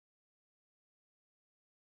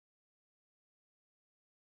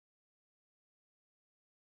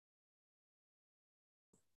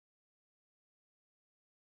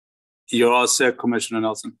You're all set, Commissioner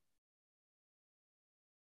Nelson.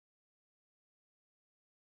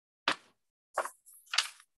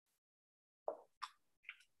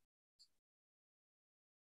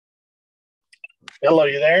 Hello,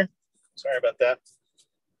 you there? Sorry about that.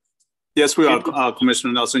 Yes, we are,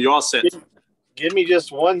 Commissioner Nelson. You're all set. Give me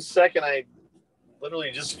just 1 second. I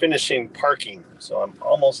literally just finishing parking, so I'm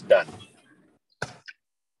almost done.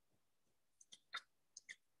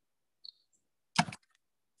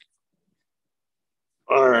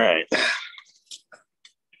 All right.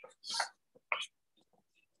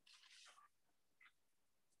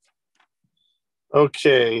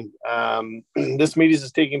 Okay. This meeting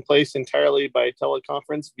is taking place entirely by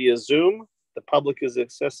teleconference via Zoom. The public is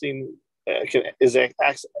accessing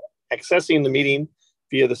the meeting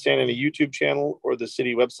via the Santa Ana YouTube channel or the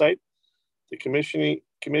city website. The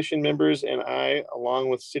commission members and I, along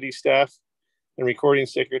with city staff and recording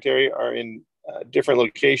secretary, are in different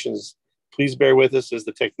locations. Please bear with us as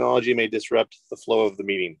the technology may disrupt the flow of the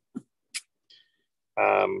meeting.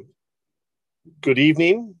 Good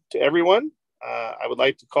evening to everyone. I would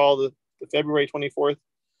like to call the February 24th,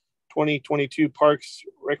 2022 Parks,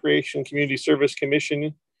 Recreation, Community Service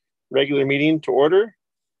Commission regular meeting to order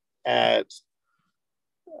at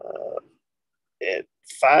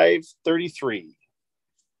 5:33.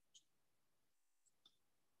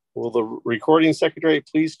 Will the recording secretary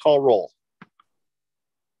please call roll?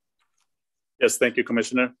 Yes, thank you,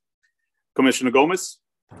 Commissioner. Commissioner Gomez?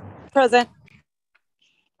 Present.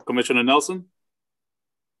 Commissioner Nelson?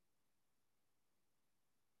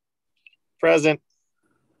 Present.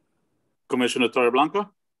 Commissioner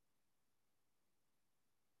Torreblanca?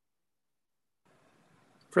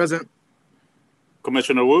 Present.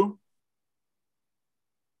 Commissioner Wu?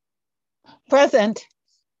 Present.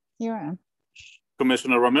 Here I am.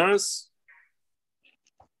 Commissioner Ramirez?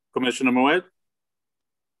 Commissioner Moet?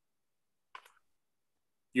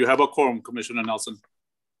 You have a quorum, Commissioner Nelson.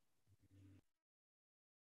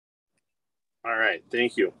 All right,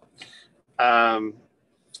 thank you.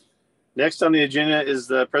 Next on the agenda is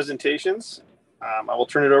the presentations. I will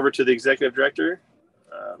turn it over to the Executive Director,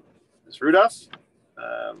 Ms. Rudolph.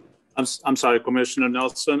 I'm sorry, Commissioner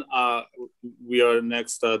Nelson. We are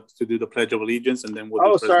next to do the Pledge of Allegiance, and then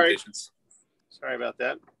we'll do presentations. Sorry about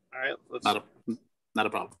that. All right, let's. Not a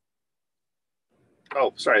problem.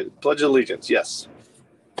 Oh, sorry, Pledge of Allegiance, yes.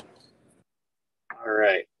 All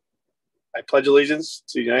right. I pledge allegiance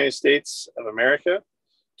to the United States of America,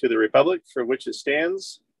 to the republic for which it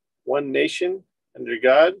stands, one nation, under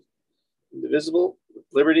God, indivisible, with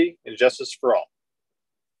liberty and justice for all.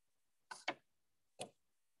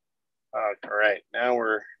 All right, now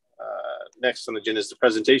we're next on the agenda is the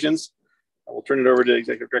presentations. I will turn it over to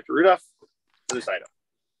Executive Director Rudolph for this item.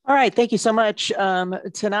 All right, thank you so much.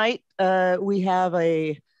 Tonight, we have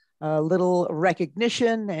a little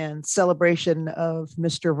recognition and celebration of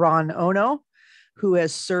Mr. Ron Ono, who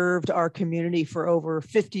has served our community for over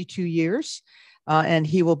 52 years, and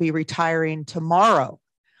he will be retiring tomorrow.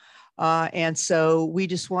 And so we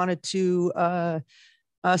just wanted to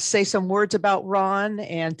say some words about Ron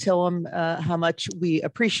and tell him how much we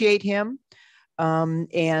appreciate him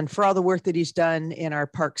and for all the work that he's done in our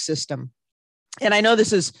park system. And I know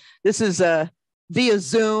this is via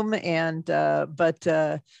Zoom, and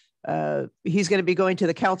but he's going to be going to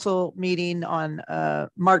the council meeting on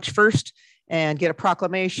March 1st and get a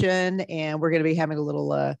proclamation, and we're going to be having a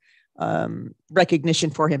little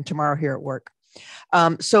recognition for him tomorrow here at work.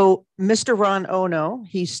 So Mr. Ron Ono,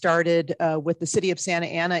 he started with the city of Santa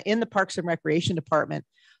Ana in the Parks and Recreation Department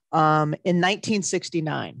in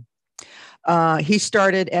 1969. He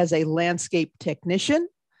started as a landscape technician.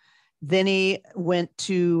 Then he went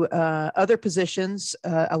to other positions,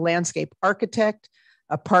 a landscape architect,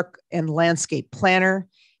 a park and landscape planner,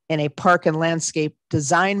 and a park and landscape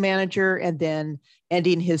design manager, and then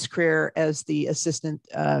ending his career as the assistant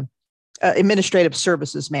administrative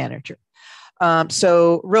services manager.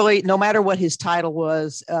 So really, no matter what his title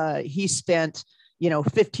was, he spent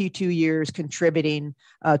 52 years contributing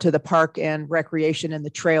to the park and recreation and the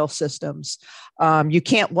trail systems. You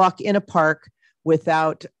can't walk in a park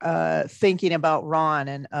without thinking about Ron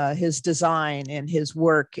and his design and his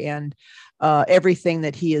work and everything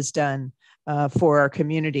that he has done for our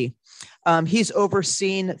community. He's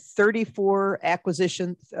overseen 34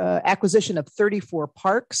 acquisition of 34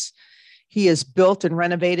 parks. He has built and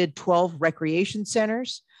renovated 12 recreation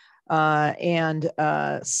centers and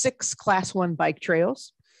 6 Class 1 bike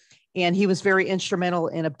trails. And he was very instrumental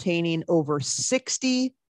in obtaining over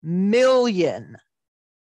 $60 million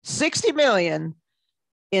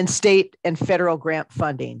in state and federal grant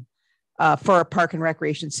funding for our park and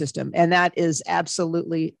recreation system. And that is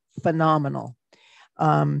absolutely phenomenal.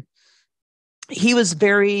 He's a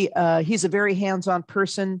very hands-on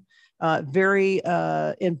person, very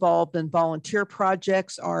involved in volunteer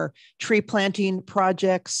projects, our tree planting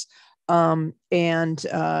projects, and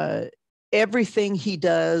everything he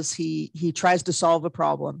does, he tries to solve a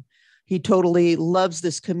problem. He totally loves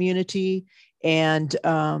this community and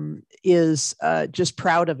is just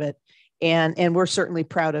proud of it. And we're certainly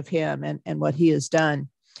proud of him and what he has done.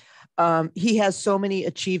 He has so many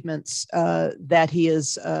achievements that he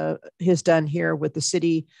has done here with the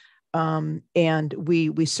city, and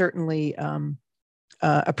we certainly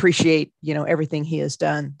appreciate everything he has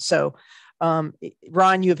done. So,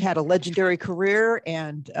 Ron, you've had a legendary career,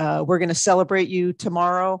 and we're going to celebrate you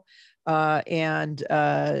tomorrow. And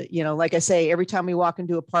like I say, every time we walk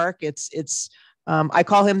into a park, it's I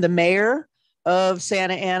call him the mayor of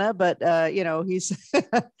Santa Ana, but he's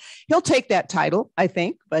he'll take that title, I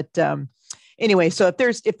think. But anyway, so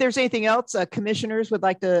if there's anything else commissioners would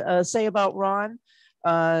like to say about Ron,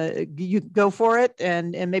 you go for it,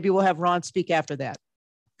 and maybe we'll have Ron speak after that.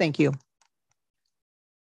 Thank you.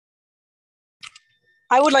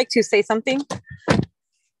 I would like to say something.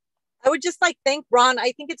 I would just thank Ron.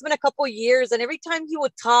 I think it's been a couple of years, and every time he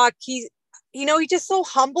would talk, he's just so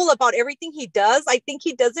humble about everything he does. I think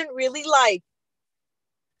he doesn't really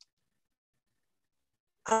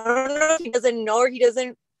I don't know if he doesn't know or he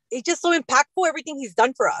doesn't, it's just so impactful, everything he's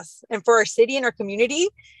done for us and for our city and our community.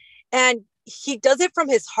 And he does it from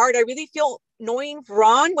his heart. I really feel knowing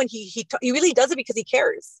Ron when he really does it because he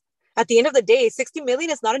cares. At the end of the day, 60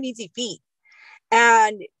 million is not an easy feat.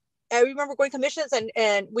 And I remember going commissions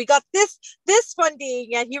and we got this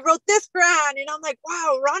funding and he wrote this grant. And I'm like,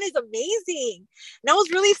 wow, Ron is amazing. And I was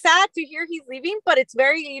really sad to hear he's leaving, but it's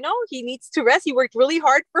very, he needs to rest. He worked really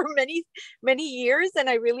hard for many, many years. And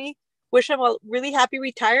I really wish him a really happy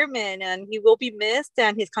retirement, and he will be missed.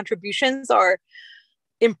 And his contributions are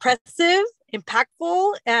impressive,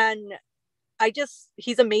 impactful. And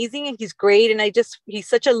he's amazing and he's great. And he's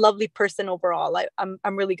such a lovely person overall.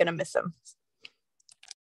 I'm really going to miss him.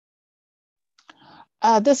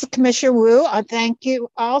 This is Commissioner Wu. Thank you.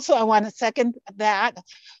 Also, I want to second that.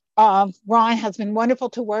 Ron has been wonderful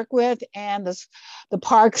to work with, and the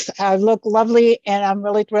parks look lovely, and I'm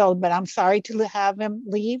really thrilled, but I'm sorry to have him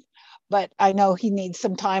leave, but I know he needs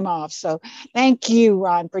some time off. So thank you,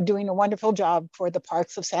 Ron, for doing a wonderful job for the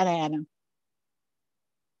parks of Santa Ana.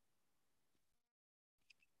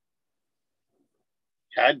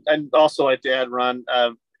 I'd also like to add, Ron,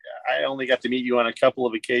 I only got to meet you on a couple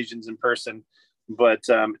of occasions in person, but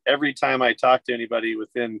every time I talk to anybody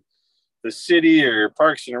within the city or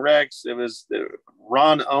Parks and Recs, it was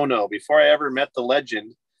Ron Ono. Before I ever met the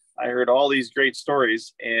legend, I heard all these great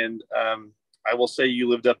stories, and I will say you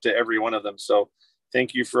lived up to every one of them. So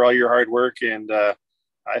thank you for all your hard work, and I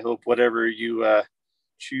hope whatever you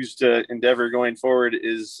choose to endeavor going forward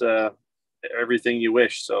is everything you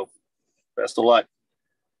wish. So best of luck.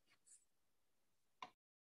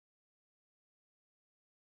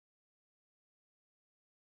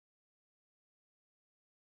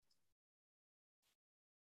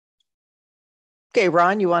 Okay,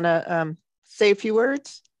 Ron, you want to say a few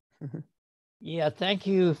words? Yeah, thank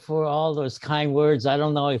you for all those kind words. I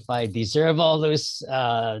don't know if I deserve all those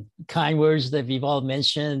kind words that we've all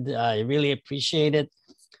mentioned. I really appreciate it.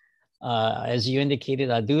 As you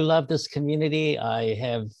indicated, I do love this community. I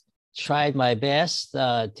have tried my best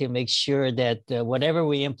to make sure that whatever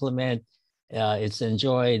we implement, it's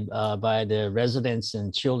enjoyed by the residents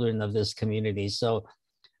and children of this community. So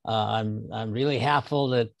I'm really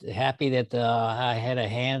happy that I had a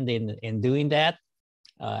hand in doing that.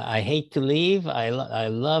 I hate to leave. I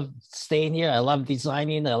love staying here. I love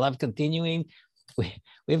designing. I love continuing.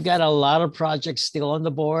 We've got a lot of projects still on the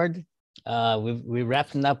board. We're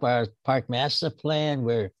wrapping up our park master plan.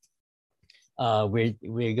 We're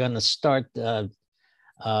going to start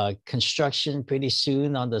construction pretty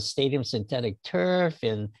soon on the stadium synthetic turf,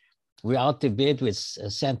 and we're out to bid with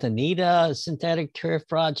Santa Anita synthetic turf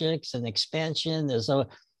projects and expansion. So,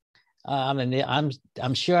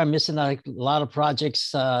 I'm sure I'm missing a lot of projects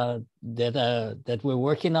that we're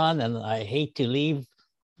working on, and I hate to leave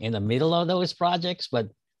in the middle of those projects, but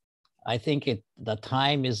I think the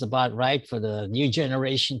time is about right for the new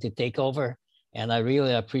generation to take over. And I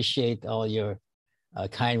really appreciate all your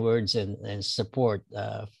kind words and support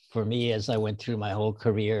for me as I went through my whole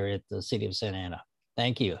career at the city of Santa Ana.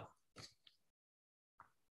 Thank you.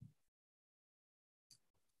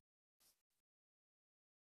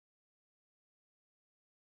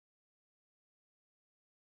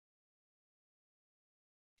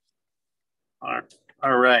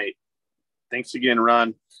 All right. Thanks again,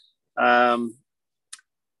 Ron.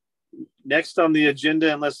 Next on the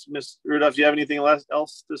agenda, unless Ms. Rudolph, do you have anything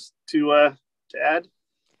else to add?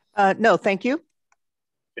 No, thank you.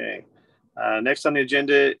 Okay. Next on the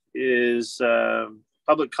agenda is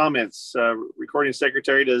public comments. Recording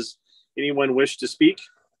secretary, does anyone wish to speak?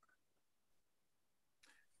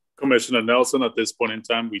 Commissioner Nelson, at this point in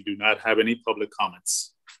time, we do not have any public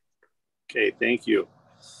comments. Okay, thank you.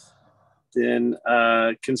 Then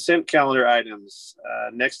consent calendar items.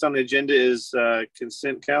 Next on the agenda is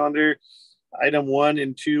consent calendar. Item 1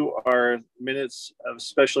 and 2 are minutes of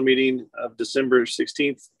special meeting of December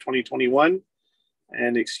 16th, 2021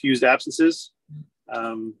 and excused absences.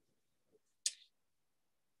 Do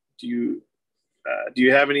you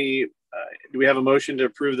have any, do we have a motion to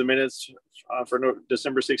approve the minutes for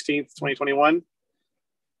December 16th, 2021?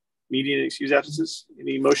 Meeting and excused absences,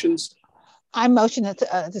 any motions? I motion it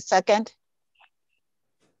the second.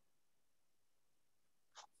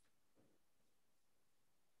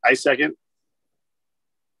 I second.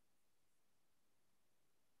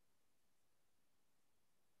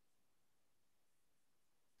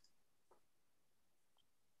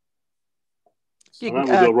 You can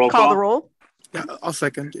call the roll. Yeah, I'll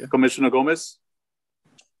second. Yeah. Commissioner Gomez?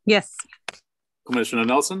 Yes. Commissioner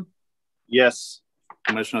Nelson? Yes.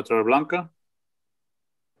 Commissioner Torreblanca?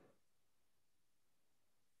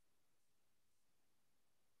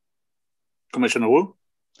 Commissioner Wu?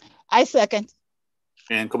 I second.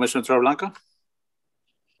 And Commissioner Torreblanca?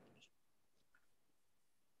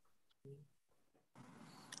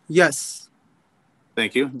 Yes.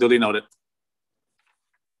 Thank you. Duly noted.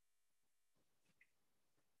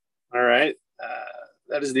 All right.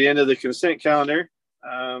 That is the end of the consent calendar.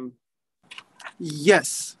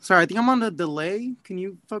 Yes. Sorry, I think I'm on the delay. Can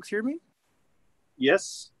you folks hear me?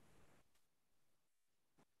 Yes.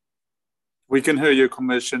 We can hear you,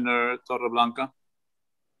 Commissioner Torreblanca.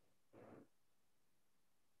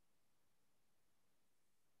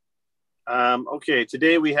 Okay,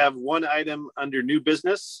 today we have one item under new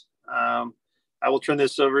business. I will turn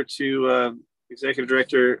this over to Executive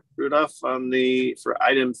Director Rudolph for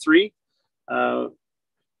item 3,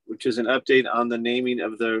 which is an update on the naming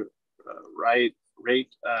of the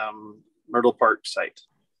Myrtle Park site.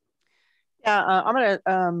 Yeah, I'm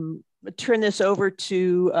going to turn this over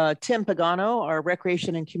to Tim Pagano, our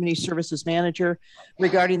Recreation and Community Services Manager,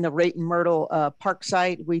 regarding the Rayton Myrtle Park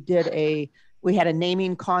site. We had a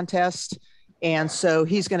naming contest, and so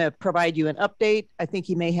he's going to provide you an update. I think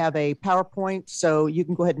he may have a PowerPoint, so you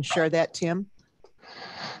can go ahead and share that, Tim.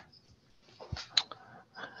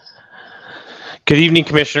 Good evening,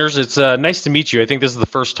 commissioners. It's nice to meet you. I think this is the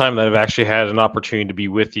first time that I've actually had an opportunity to be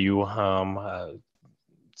with you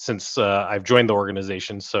since I've joined the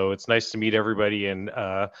organization. So it's nice to meet everybody, and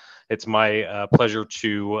it's my pleasure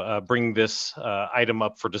to bring this item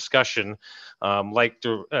up for discussion. Like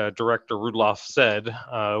Director Rudolph said,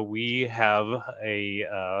 we have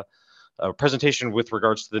a presentation with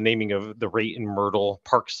regards to the naming of the Rayton Myrtle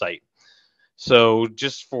Park site. So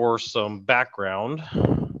just for some background,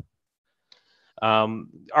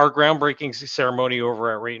 our groundbreaking ceremony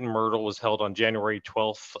over at Rayton Myrtle was held on January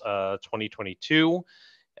 12th, 2022.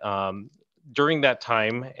 During that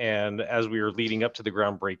time, and as we were leading up to the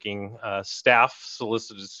groundbreaking, staff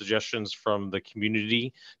solicited suggestions from the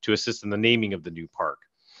community to assist in the naming of the new park.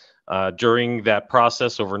 During that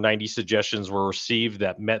process, over 90 suggestions were received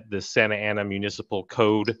that met the Santa Ana Municipal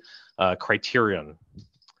Code criterion.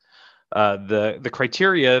 The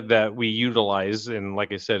criteria that we utilize, and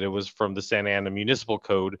like I said, it was from the Santa Ana Municipal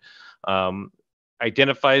Code,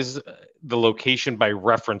 identifies the location by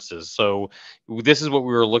references. So this is what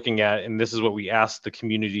we were looking at, and this is what we asked the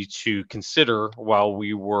community to consider while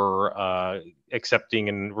we were accepting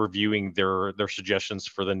and reviewing their suggestions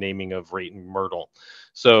for the naming of Rayton Myrtle.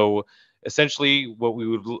 So essentially what we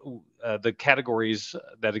would, the categories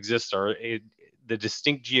that exist are the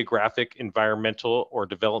distinct geographic, environmental, or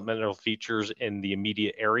developmental features in the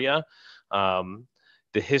immediate area, the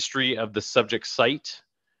history of the subject site,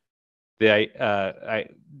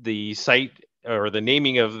 the site or the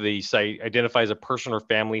naming of the site identifies a person or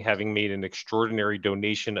family having made an extraordinary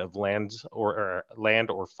donation of land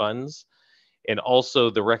or funds, and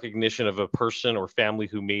also the recognition of a person or family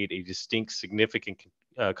who made a distinct, significant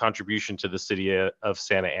contribution to the city of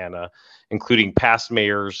Santa Ana, including past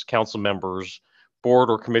mayors, council members,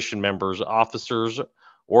 board or commission members, officers,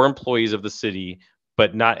 or employees of the city,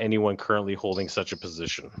 but not anyone currently holding such a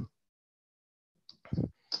position.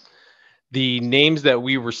 The names that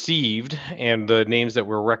we received and the names that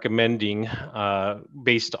we're recommending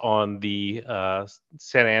based on the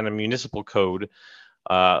Santa Ana Municipal Code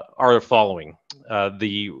are the following.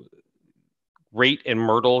 The Rayton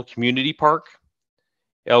Myrtle Community Park,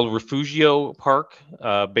 El Refugio Park,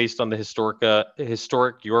 based on the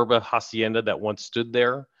historic Yorba Hacienda that once stood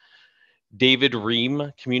there. David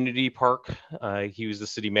Ream Community Park. He was the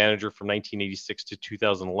city manager from 1986 to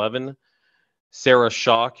 2011. Sarah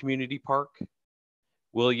Shaw Community Park.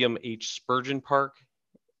 William H. Spurgeon Park,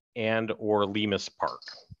 and or Lemus Park.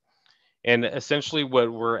 And essentially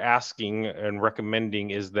what we're asking and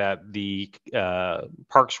recommending is that the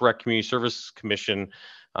Parks Rec Community Service Commission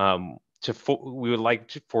we would like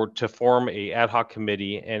to form a ad hoc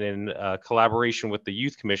committee, and in collaboration with the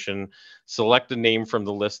Youth Commission, select a name from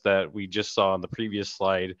the list that we just saw on the previous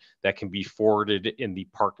slide that can be forwarded in the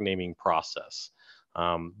park naming process.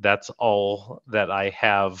 That's all that I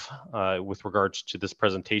have with regards to this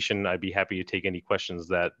presentation. I'd be happy to take any questions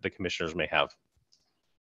that the commissioners may have.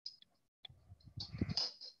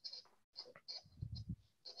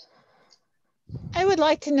 I would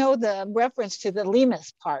like to know the reference to the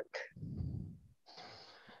Lemus Park.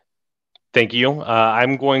 Thank you.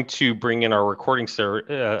 I'm going to bring in our recording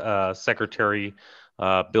secretary,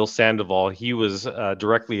 Bill Sandoval. He was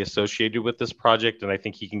directly associated with this project, and I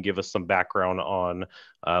think he can give us some background on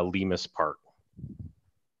Lemus Park.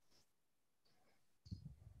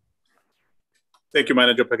 Thank you,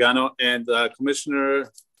 Manager Pagano. And Commissioner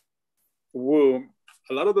Wu,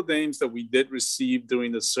 a lot of the names that we did receive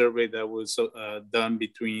during the survey that was done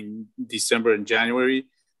between December and January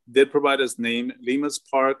did provide us name. Lemus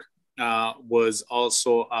Park was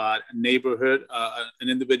also a neighborhood, an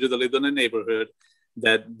individual that lived in a neighborhood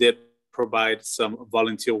that did provide some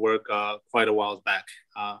volunteer work quite a while back.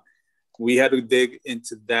 We had to dig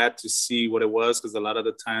into that to see what it was, because a lot of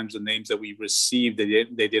the times the names that we received,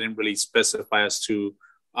 they didn't really specify as to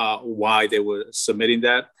why they were submitting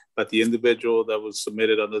that. But the individual that was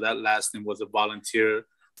submitted under that last name was a volunteer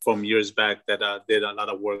from years back that did a lot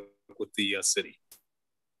of work with the city.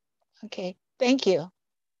 Okay, thank you.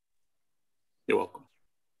 You're welcome.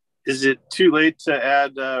 Is it too late to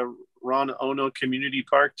add Ron Ono Community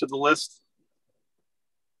Park to the list?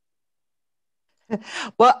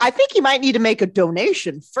 Well, I think you might need to make a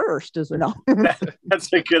donation first, as well.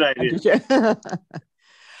 That's a good idea.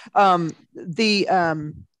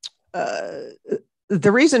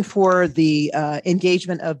 The reason for the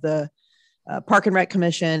engagement of the Park and Rec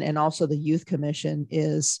Commission and also the Youth Commission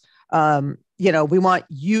is, we want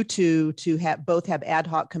you to both have ad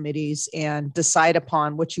hoc committees and decide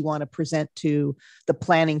upon what you want to present to the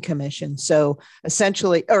Planning Commission. So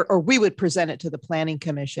essentially, or we would present it to the Planning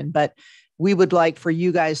Commission, but we would like for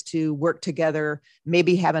you guys to work together,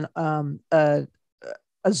 maybe have a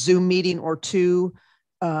Zoom meeting or two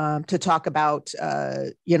to talk about,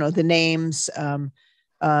 the names, and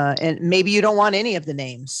maybe you don't want any of the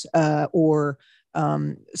names,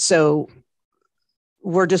 so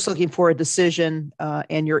we're just looking for a decision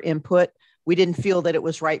and your input. We didn't feel that it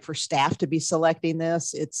was right for staff to be selecting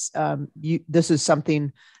this. This is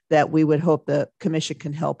something that we would hope the commission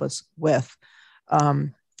can help us with.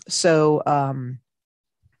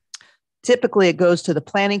 Typically it goes to the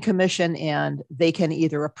Planning Commission and they can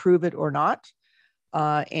either approve it or not.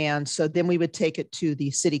 And so then we would take it to the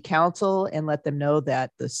City Council and let them know that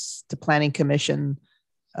the Planning Commission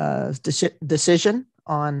decision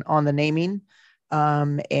on the naming.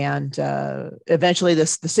 Eventually the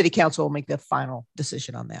City Council will make the final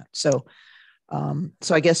decision on that. So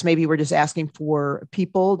I guess maybe we're just asking for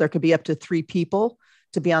people. There could be up to 3 people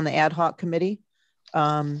to be on the ad hoc committee.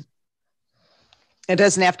 It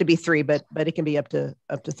doesn't have to be 3, but it can be up to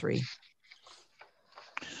 3.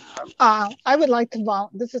 I would like to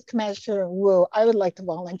this is Commissioner Wu. I would like to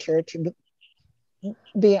volunteer to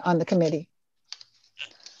be on the committee.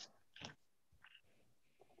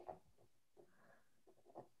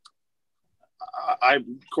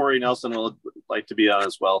 Corey Nelson would like to be on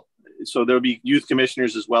as well. So there'll be youth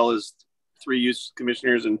commissioners as well as 3 youth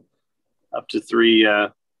commissioners and up to 3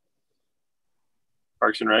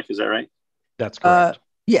 Parks and Rec. Is that right? That's correct.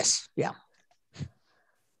 Yes. Yeah.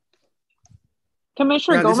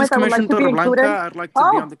 Commissioner Gomez, I would like to be included. I'd like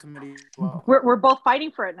to be on the committee as well. We're both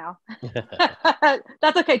fighting for it now.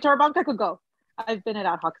 That's okay. Torreblanca could go. I've been at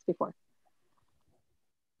ad hocs before.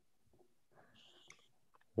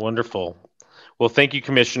 Wonderful. Well, thank you,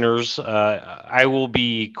 commissioners. I will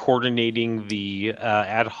be coordinating the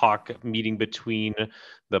ad hoc meeting between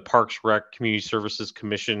the Parks Rec Community Services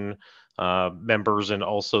Commission members and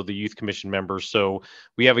also the Youth Commission members. So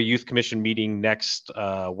we have a Youth Commission meeting next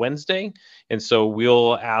Wednesday. And so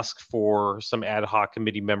we'll ask for some ad hoc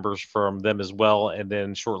committee members from them as well. And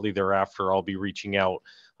then shortly thereafter, I'll be reaching out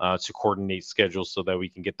to coordinate schedules so that we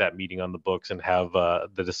can get that meeting on the books and have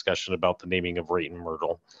the discussion about the naming of Rayton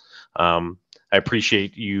Myrtle. I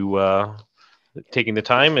appreciate you taking the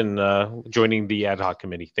time and joining the ad hoc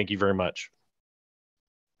committee. Thank you very much.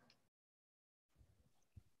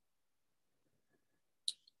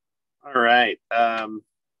 All right.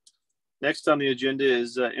 Next on the agenda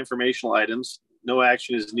is informational items. No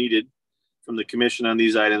action is needed from the commission on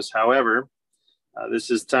these items. However, this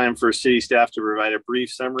is time for city staff to provide a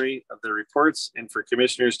brief summary of their reports and for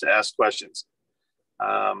commissioners to ask questions.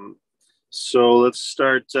 So let's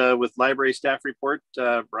start with library staff report.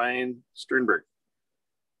 Brian Sternberg.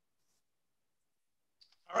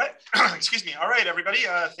 All right, excuse me. All right, everybody.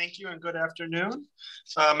 Thank you and good afternoon,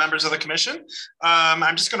 members of the commission.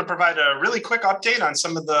 I'm just going to provide a really quick update on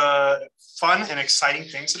some of the fun and exciting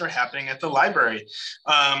things that are happening at the library.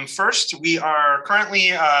 First, we are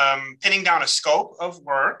currently pinning down a scope of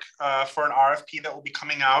work for an RFP that will be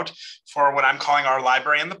coming out for what I'm calling our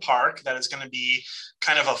library in the park. That is going to be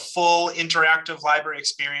kind of a full interactive library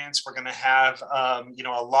experience. We're going to have, a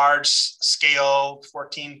large scale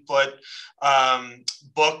 14-foot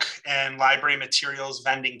book and library materials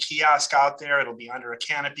vending kiosk out there. It'll be under a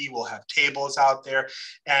canopy. We'll have tables out there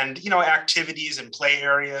and, activities and play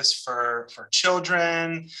areas for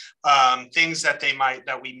children, things that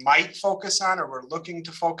we might focus on or we're looking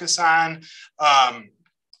to focus on.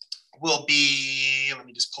 Will be, let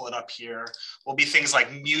me just pull it up here, will be things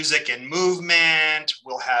like music and movement.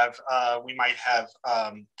 We'll have, we might have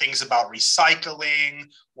things about recycling,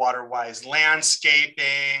 water-wise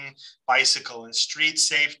landscaping, bicycle and street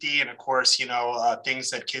safety, and of course, things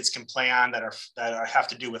that kids can play on that have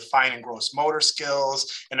to do with fine and gross motor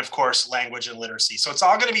skills, and of course, language and literacy. So it's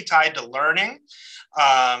all going to be tied to learning.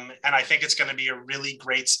 And I think it's going to be a really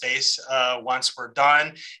great space once we're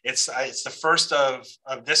done. It's the first of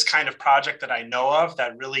this kind of project that I know of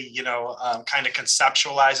that really, kind of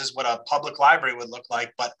conceptualizes what a public library would look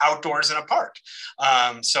like, but outdoors in a park.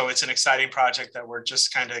 So it's an exciting project that we're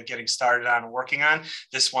just kind of getting started on and working on.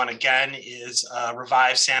 This one, again, is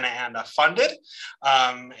Revive Santa Ana funded,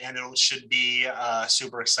 and it should be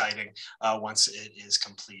super exciting once it is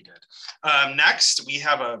completed. Next, we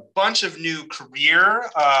have a bunch of new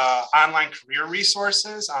online career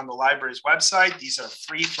resources on the library's website. These are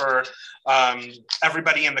free for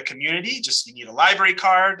everybody in the community. Just you need a library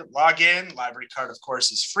card, log in. Library card, of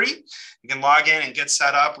course, is free. You can log in and get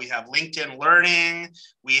set up. We have LinkedIn Learning.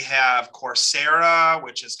 We have Coursera,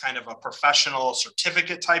 which is kind of a professional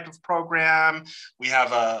certificate type of program. We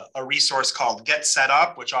have a resource called Get Set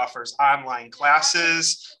Up, which offers online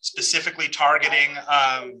classes specifically targeting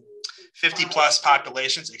 50 plus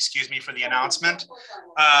populations. Excuse me for the announcement.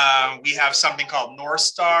 We have something called North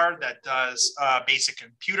Star that does basic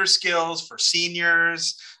computer skills for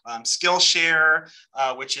seniors. Skillshare,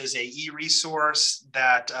 which is a e-resource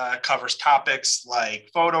that covers topics like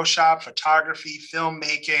Photoshop, photography,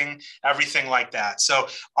 filmmaking, everything like that. So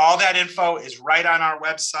all that info is right on our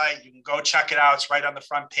website. You can go check it out. It's right on the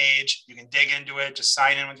front page. You can dig into it, just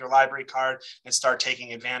sign in with your library card and start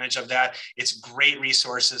taking advantage of that. It's great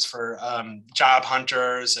resources for job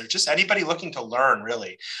hunters or just anybody looking to learn,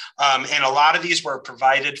 really. And a lot of these were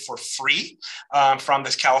provided for free from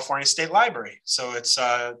this California State Library. So that's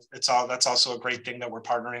also a great thing that we're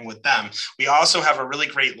partnering with them. We also have a really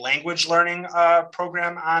great language learning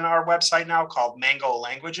program on our website now called Mango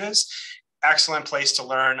Languages. Excellent place to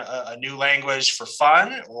learn a new language for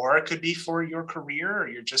fun, or it could be for your career, or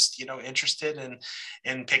you're just interested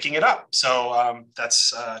in picking it up. So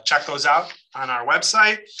that's check those out on our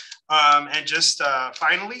website. And just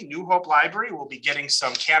finally, New Hope Library will be getting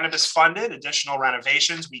some cannabis funded additional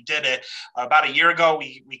renovations. We did it about a year ago.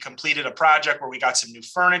 We completed a project where we got some new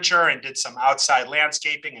furniture and did some outside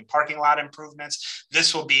landscaping and parking lot improvements.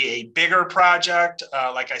 This will be a bigger project.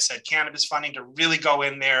 Like I said, cannabis funding to really go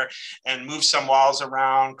in there and move some walls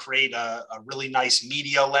around, create a really nice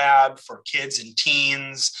media lab for kids and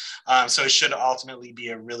teens. So it should ultimately be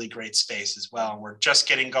a really great space as well. And we're just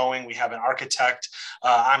getting going. We have an architect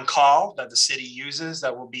on call that the city uses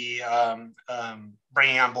that will be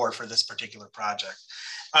bringing on board for this particular project.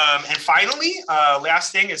 And finally,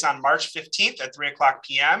 last thing is on March 15th at 3:00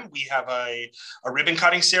 p.m. We have a ribbon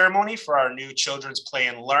cutting ceremony for our new Children's Play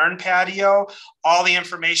and Learn patio. All the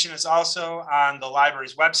information is also on the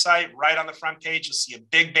library's website. Right on the front page, you'll see a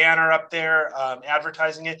big banner up there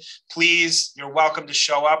advertising it. Please, you're welcome to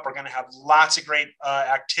show up. We're going to have lots of great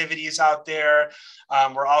activities out there.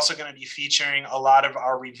 We're also going to be featuring a lot of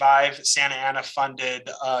our Revive Santa Ana funded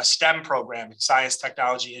STEM program, science,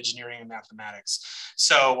 technology, engineering, and mathematics.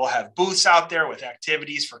 So So we'll have booths out there with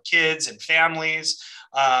activities for kids and families.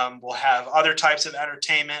 We'll have other types of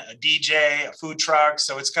entertainment, a DJ, a food truck.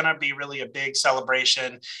 So it's going to be really a big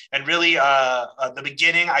celebration, and really the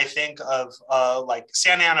beginning, I think, of like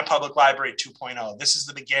Santa Ana Public Library 2.0. This is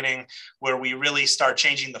the beginning where we really start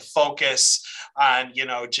changing the focus on,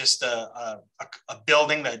 just a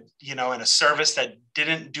building that, and a service that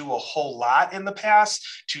didn't do a whole lot in the past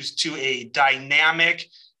to a dynamic,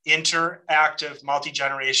 interactive,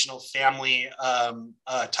 multi-generational family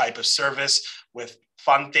type of service with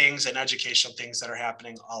fun things and educational things that are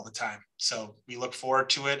happening all the time. So we look forward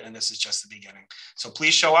to it, and this is just the beginning. So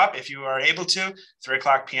please show up if you are able to,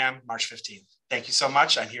 3:00 p.m., March 15th. Thank you so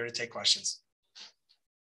much. I'm here to take questions.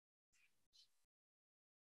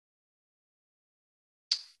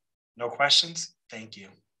 No questions? Thank you.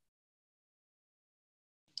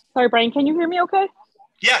 Sorry, Brian, can you hear me okay?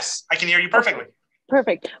 Yes, I can hear you perfectly.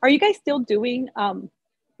 Perfect. Are you guys still doing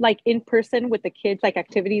like in person with the kids, like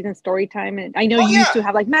activities and story time? And I know you used to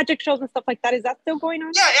have like magic shows and stuff like that. Is that still going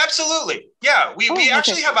on? Yeah, absolutely. Yeah, we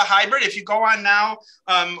actually have a hybrid. If you go on now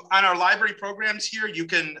on our library programs here, you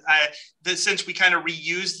can, since we kind of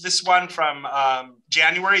reused this one from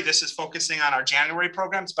January, this is focusing on our January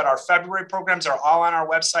programs, but our February programs are all on our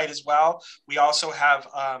website as well. We also have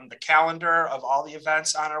the calendar of all the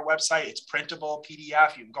events on our website. It's printable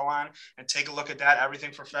PDF. You can go on and take a look at that,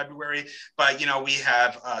 everything for February. But, we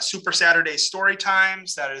have Super Saturday Story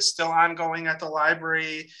Times that is still ongoing at the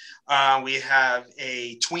library. We have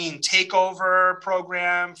a tween takeover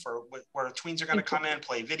program where tweens are going to come in and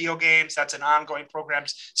play video games. That's an ongoing program.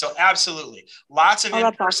 So absolutely, lots of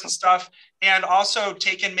in-person stuff, and also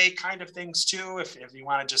take and make kind of things too. If you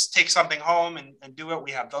want to just take something home and do it,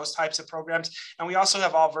 we have those types of programs. And we also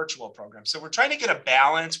have all virtual programs. So we're trying to get a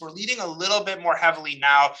balance. We're leading a little bit more heavily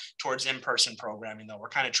now towards in-person programming, though. We're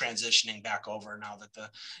kind of transitioning back over now that the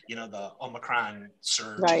Omicron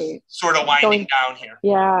surge is sort of winding down here.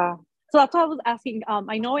 Yeah. So that's what I was asking.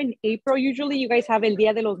 I know in April, usually you guys have El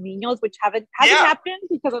Día de los Niños, which hasn't happened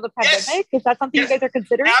because of the pandemic. Is that something you guys are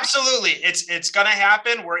considering? Absolutely. It's going to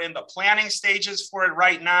happen. We're in the planning stages for it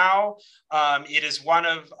right now. It is one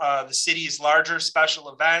of the city's larger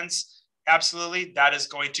special events. Absolutely. That is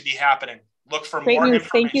going to be happening. Look for more information.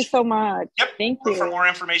 Thank you so much. Yep. Thank you. Look for more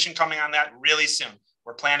information coming on that really soon.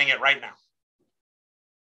 We're planning it right now.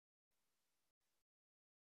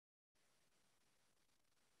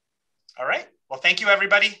 All right. Well, thank you,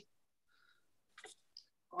 everybody.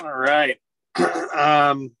 All right.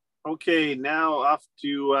 Okay, now off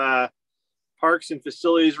to Parks and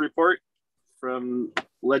Facilities report from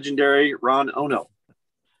legendary Ron Ono.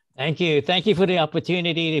 Thank you. Thank you for the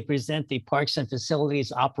opportunity to present the Parks and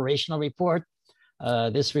Facilities operational report.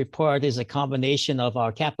 This report is a combination of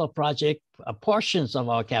our capital project, portions of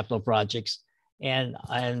our capital projects, and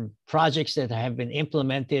projects that have been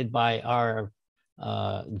implemented by our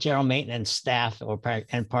general maintenance staff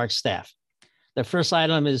and park staff. The first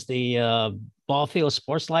item is the ball field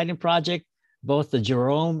sports lighting project. Both the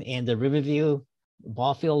Jerome and the Riverview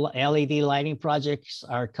ball field LED lighting projects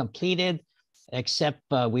are completed, except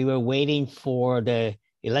we were waiting for the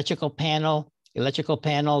electrical panel.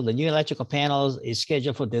 The new electrical panel is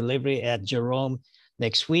scheduled for delivery at Jerome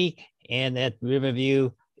next week and at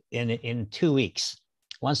Riverview in 2 weeks.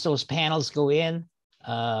 Once those panels go in,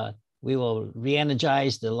 we will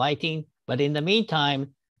re-energize the lighting, but in the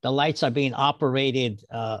meantime, the lights are being operated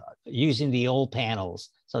using the old panels.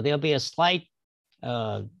 So there'll be a slight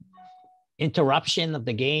interruption of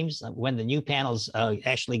the games when the new panels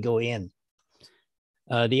actually go in.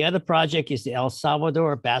 The other project is the El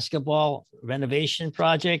Salvador basketball renovation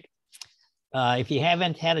project. If you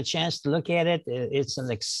haven't had a chance to look at it, it's an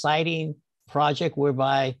exciting project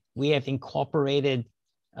whereby we have incorporated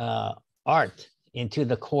art into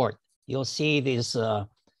the court. You'll see these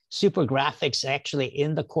super graphics actually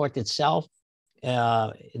in the court itself.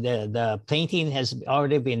 The painting has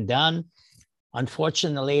already been done.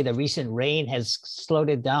 Unfortunately, the recent rain has slowed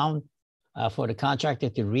it down for the contractor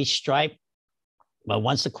to restripe. But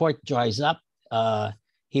once the court dries up,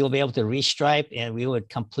 he will be able to restripe and we would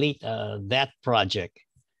complete that project.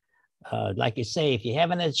 Like I say, if you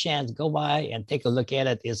haven't had a chance, go by and take a look at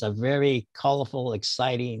it. It's a very colorful,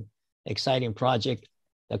 exciting project.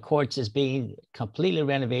 The courts is being completely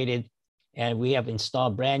renovated, and we have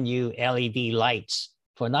installed brand new LED lights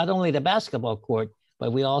for not only the basketball court,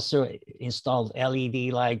 but we also installed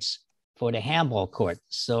LED lights for the handball court.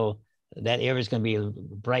 So that area is going to be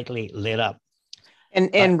brightly lit up.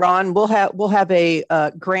 And Ron, we'll have a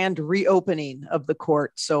grand reopening of the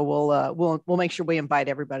court. So we'll make sure we invite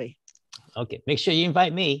everybody. Okay, make sure you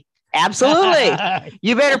invite me. Absolutely.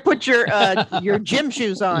 You better put your gym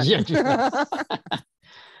shoes on.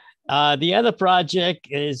 The other project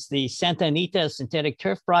is the Santa Anita Synthetic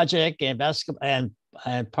Turf Project and basketball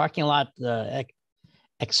and parking lot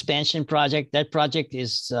expansion project. That project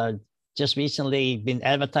is just recently been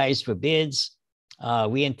advertised for bids.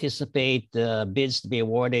 We anticipate the bids to be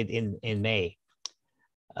awarded in May.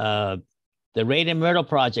 The Raid and Myrtle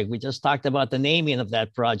project, we just talked about the naming of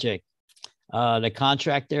that project. The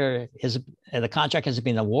contract has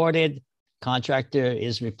been awarded. Contractor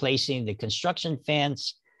is replacing the construction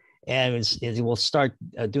fence, and it will start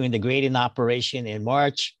doing the grading operation in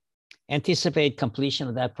March. Anticipate completion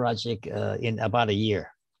of that project in about a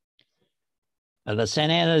year. The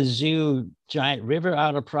Santa Ana Zoo Giant River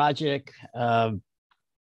Otter project,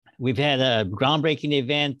 we've had a groundbreaking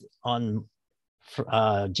event on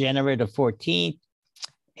January the 14th,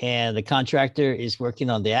 and the contractor is working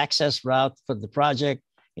on the access route for the project,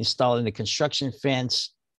 installing the construction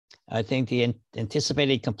fence. I think the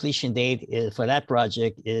anticipated completion date for that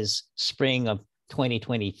project is spring of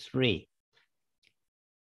 2023.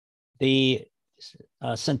 The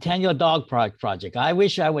Centennial Dog Park project. I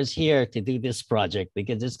wish I was here to do this project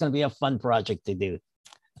because it's going to be a fun project to do.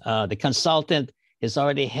 The consultant has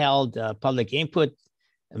already held public input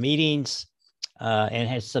meetings and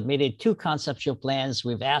has submitted 2 conceptual plans.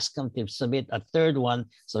 We've asked him to submit a 3rd one.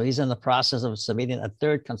 So he's in the process of submitting a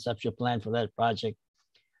 3rd conceptual plan for that project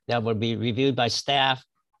that will be reviewed by staff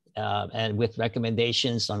and with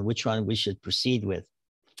recommendations on which one we should proceed with.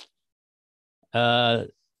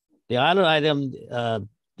 The other item,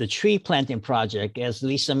 the tree planting project, as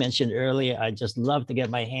Lisa mentioned earlier, I just love to get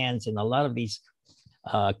my hands in a lot of these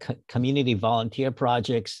community volunteer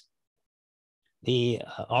projects. The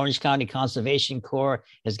Orange County Conservation Corps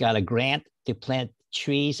has got a grant to plant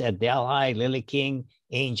trees at Delhi, Lily King,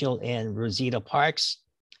 Angel, and Rosita Parks.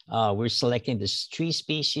 We're selecting the tree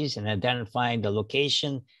species and identifying the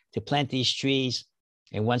location to plant these trees.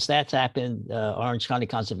 And once that's happened, Orange County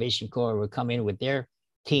Conservation Corps will come in with their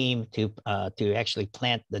team to actually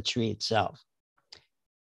plant the tree itself.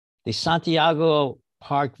 The Santiago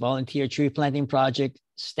Park Volunteer Tree Planting Project,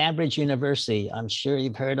 Stanbridge University. I'm sure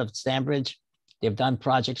you've heard of Stanbridge. They've done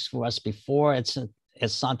projects for us before at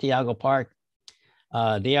Santiago Park.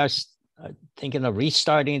 They are thinking of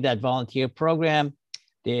restarting that volunteer program.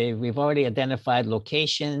 We've already identified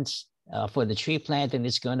locations for the tree planting.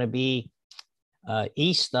 It's going to be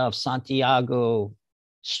east of Santiago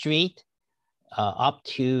Street up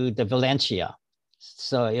to the Valencia.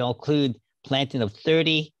 So it'll include planting of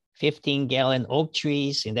 30 15-gallon oak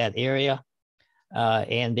trees in that area.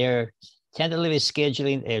 And they're tentatively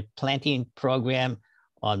scheduling a planting program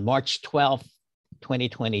on March 12th,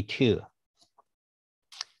 2022.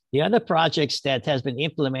 The other projects that has been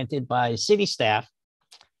implemented by city staff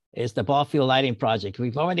is the ball field lighting project.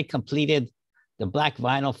 We've already completed the black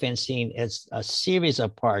vinyl fencing as a series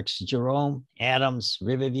of parks: Jerome, Adams,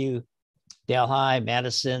 Riverview, Delhi,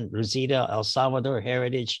 Madison, Rosita, El Salvador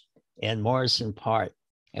Heritage, and Morrison Park.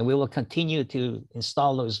 And we will continue to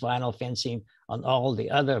install those vinyl fencing on all the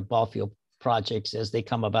other ball field projects as they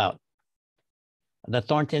come about. The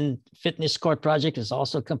Thornton Fitness Court project is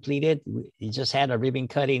also completed. We just had a ribbon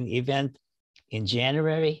cutting event in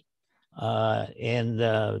January.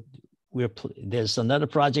 There's another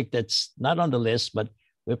project that's not on the list, but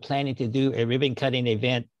we're planning to do a ribbon cutting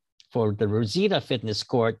event for the Rosita Fitness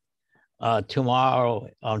Court tomorrow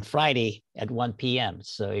on Friday at 1 p.m.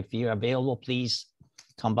 So if you're available, please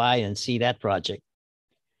come by and see that project.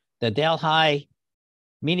 The Delhi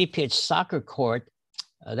Mini Pitch Soccer Court,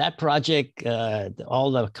 that project,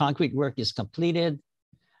 all the concrete work is completed.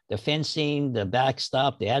 The fencing, the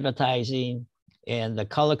backstop, the advertising, and the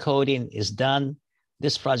color coding is done.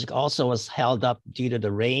 This project also was held up due to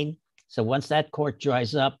the rain. So once that court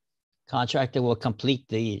dries up, contractor will complete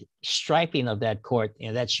the striping of that court,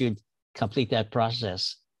 and that should complete that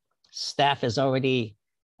process. Staff has already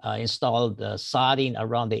installed sodding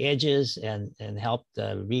around the edges and helped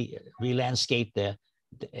re-landscape the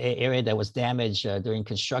area that was damaged during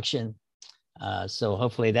construction. So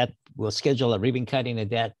hopefully that will schedule a ribbon cutting of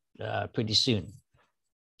that pretty soon.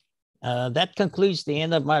 That concludes the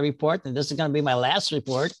end of my report, and this is going to be my last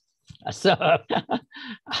report. So I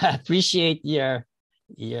appreciate your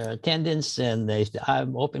attendance, and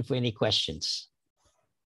I'm open for any questions.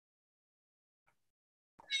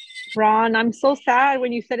 Ron, I'm so sad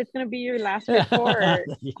when you said it's going to be your last report.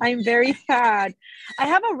 I'm very sad. I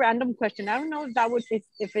have a random question. I don't know if that would,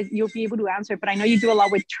 if you'll be able to answer it, but I know you do a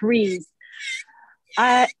lot with trees.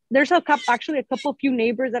 there's actually a few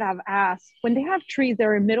neighbors that have asked, when they have trees,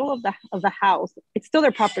 they're in the middle of the house. It's still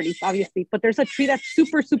their property, obviously, but there's a tree that's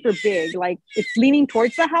super, super big. Like it's leaning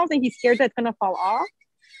towards the house and he's scared that it's going to fall off.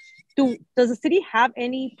 Does the city have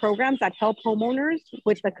any programs that help homeowners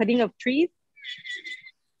with the cutting of trees?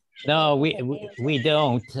 No, we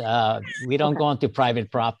don't. We don't go onto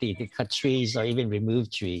private property to cut trees or even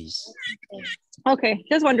remove trees. Okay,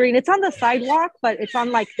 just wondering. It's on the sidewalk, but it's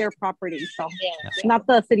on like their property, so not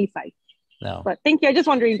the city side. No. But thank you. I just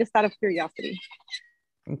wondering, just out of curiosity.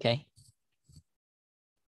 Okay.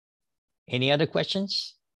 Any other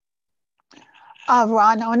questions?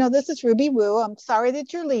 Ron, oh no, this is Ruby Woo. I'm sorry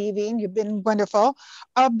that you're leaving. You've been wonderful.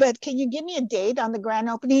 But can you give me a date on the grand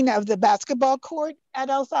opening of the basketball court at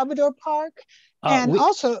El Salvador Park? And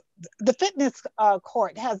also the fitness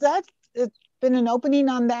court, has that been an opening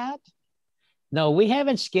on that? No, we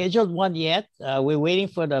haven't scheduled one yet. We're waiting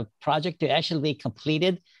for the project to actually be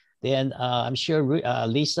completed. Then I'm sure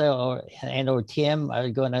Lisa or Tim are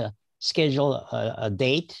going to schedule a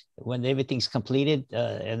date when everything's completed,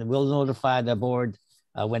 and we'll notify the board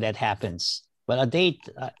when that happens. But a date,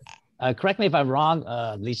 correct me if I'm wrong,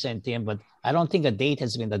 Lisa and Tim, but I don't think a date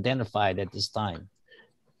has been identified at this time.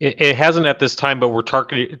 It hasn't at this time, but we're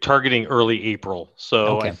targeting early April.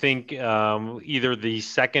 So Okay. I think either the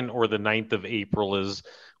 2nd or the 9th of April is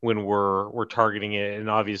when we're targeting it. And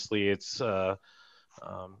obviously it's, we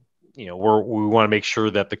want to make sure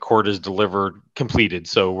that the court is completed.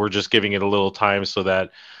 So we're just giving it a little time so that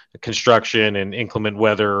construction and inclement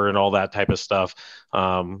weather and all that type of stuff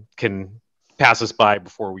can pass us by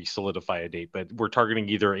before we solidify a date. But we're targeting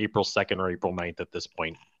either April 2nd or April 9th at this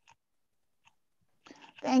point.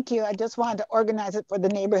 Thank you. I just wanted to organize it for the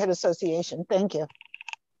neighborhood association. Thank you.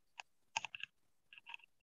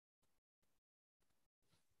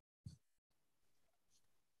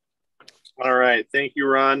 All right. Thank you,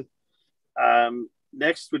 Ron.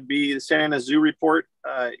 Next would be the Santa Ana Zoo report.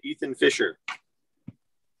 Ethan Fisher.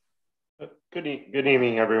 Good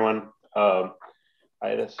evening, everyone.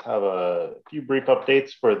 I just have a few brief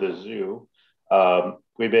updates for the zoo.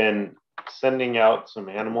 We've been sending out some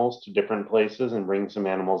animals to different places and bringing some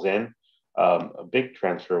animals in. A big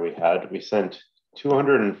transfer we sent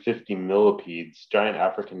 250 millipedes, giant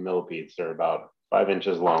African millipedes. They're about 5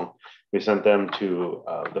 inches long. We sent them to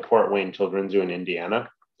the Fort Wayne Children's Zoo in Indiana.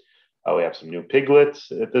 We have some new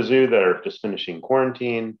piglets at the zoo that are just finishing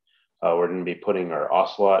quarantine. We're going to be putting our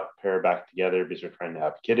ocelot pair back together because we're trying to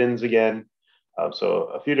have kittens again. So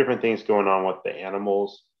a few different things going on with the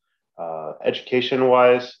animals.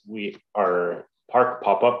 Education-wise, our park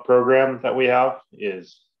pop-up program that we have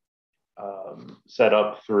is set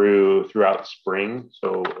up throughout spring.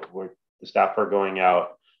 So the staff are going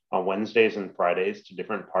out on Wednesdays and Fridays to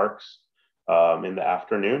different parks in the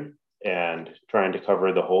afternoon and trying to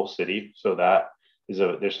cover the whole city. So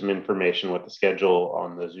there's some information with the schedule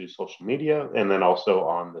on the zoo social media and then also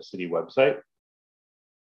on the city website.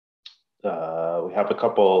 We have a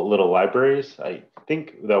couple little libraries. I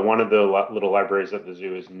think that one of the little libraries at the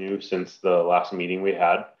zoo is new since the last meeting we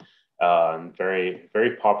had. Very,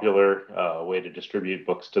 very popular way to distribute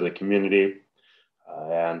books to the community.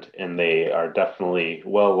 And they are definitely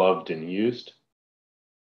well loved and used.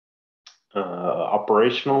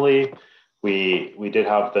 Operationally, we did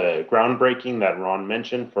have the groundbreaking that Ron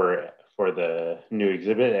mentioned for the new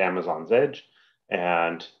exhibit, Amazon's Edge.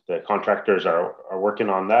 And the contractors are working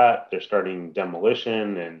on that. They're starting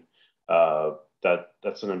demolition, and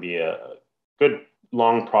that's going to be a good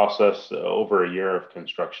long process, over a year of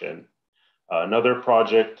construction. Another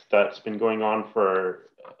project that's been going on through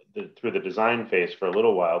the design phase for a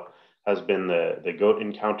little while has been the goat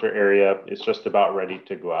encounter area. It's just about ready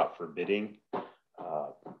to go out for bidding.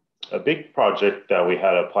 A big project that we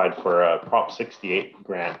had applied for a Prop 68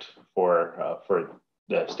 grant for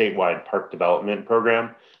the statewide park development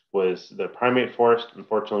program was the primate forest.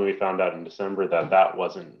 Unfortunately, we found out in December that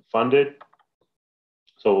wasn't funded.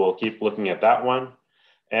 So we'll keep looking at that one.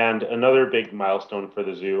 And another big milestone for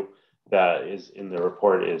the zoo that is in the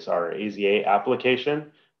report is our AZA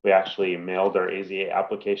application. We actually mailed our AZA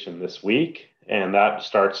application this week, and that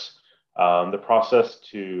starts the process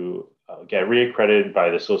to get reaccredited by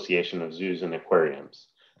the Association of Zoos and Aquariums.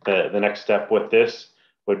 The next step with this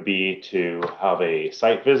would be to have a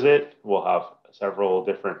site visit. We'll have several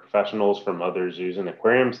different professionals from other zoos and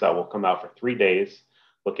aquariums that will come out for 3 days,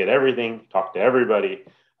 look at everything, talk to everybody,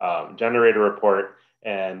 generate a report,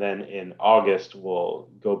 and then in August, we'll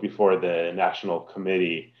go before the national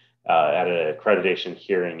committee at an accreditation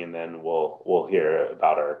hearing, and then we'll hear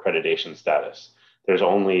about our accreditation status. There's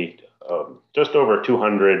only just over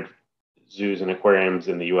 200 zoos and aquariums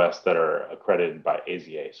in the US that are accredited by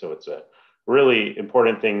AZA. So it's a really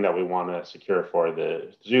important thing that we want to secure for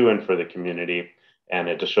the zoo and for the community. And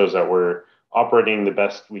it just shows that we're operating the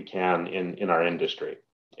best we can in our industry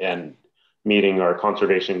and meeting our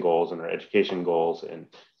conservation goals and our education goals and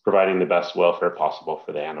providing the best welfare possible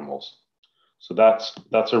for the animals. So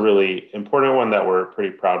that's a really important one that we're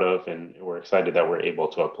pretty proud of, and we're excited that we're able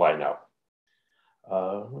to apply now.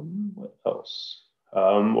 What else?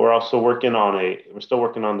 We're still working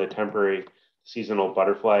on the temporary seasonal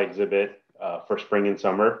butterfly exhibit for spring and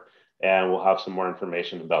summer, and we'll have some more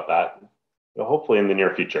information about that, hopefully in the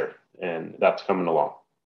near future, and that's coming along.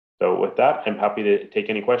 So with that, I'm happy to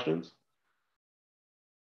take any questions.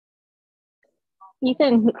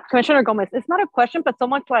 Ethan, Commissioner Gomez, it's not a question, but so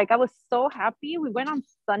much like I was so happy. We went on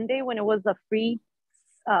Sunday when it was a free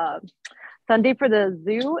Sunday for the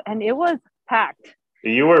zoo, and it was packed.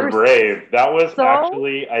 You were brave. That was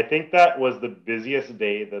actually, I think that was the busiest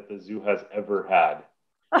day that the zoo has ever had.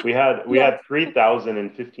 We had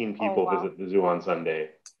 3,015 people visit the zoo on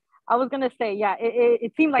Sunday. I was gonna say, yeah,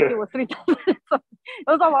 it seemed like it was 3,000. So it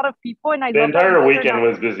was a lot of people, and the entire weekend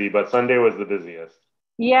was busy, but Sunday was the busiest.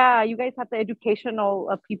 Yeah, you guys had the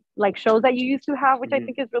educational like shows that you used to have, which I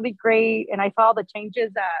think is really great. And I saw the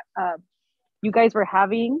changes that you guys were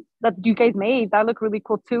having, that you guys made. That looked really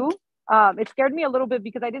cool too. It scared me a little bit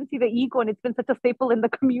because I didn't see the eagle, and it's been such a staple in the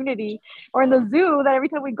community or in the zoo that every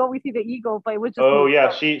time we go, we see the eagle. But it was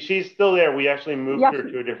just she's still there. We actually moved her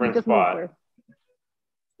to a different spot.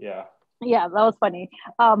 Yeah, that was funny.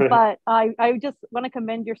 But I just want to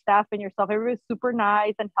commend your staff and yourself. Everybody was super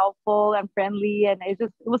nice and helpful and friendly, and it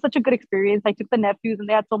was such a good experience. I took the nephews, and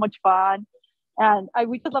they had so much fun, and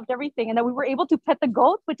we just loved everything. And then we were able to pet the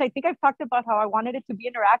goats, which I think I've talked about how I wanted it to be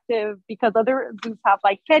interactive because other zoos have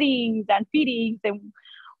like pettings and feedings, and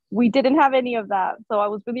we didn't have any of that. So I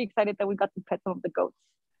was really excited that we got to pet some of the goats.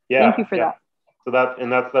 Thank you for that. So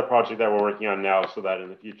that's the project that we're working on now, so that in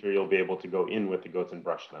the future you'll be able to go in with the goats and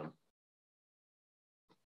brush them.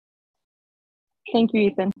 Thank you,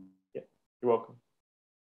 Ethan. Yeah, you're welcome.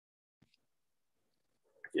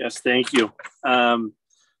 Yes, thank you. All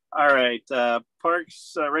right,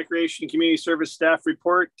 Parks, Recreation, Community Service Staff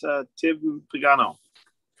Report, Tim Pagano.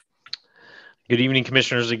 Good evening,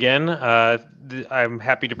 Commissioners. Again, I'm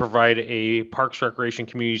happy to provide a Parks, Recreation,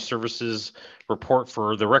 Community Services report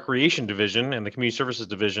for the Recreation Division and the Community Services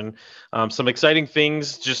Division. Some exciting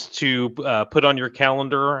things just to put on your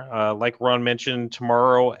calendar. Like Ron mentioned,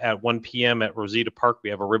 tomorrow at 1 p.m. at Rosita Park, we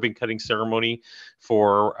have a ribbon cutting ceremony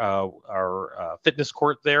for our fitness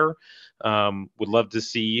court there. Would love to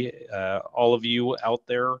see all of you out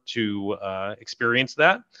there to experience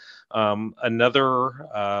that.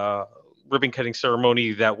 Another ribbon cutting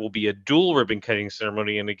ceremony that will be a dual ribbon cutting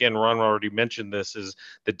ceremony, and again, Ron already mentioned this, is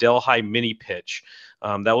the Delhi Mini Pitch.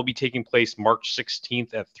 That will be taking place March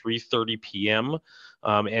 16th at 3:30 p.m.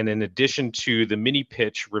 And in addition to the mini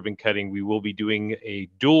pitch ribbon cutting, we will be doing a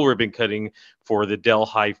dual ribbon cutting for the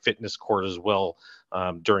Delhi Fitness Court as well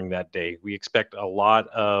during that day. We expect a lot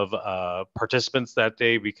of participants that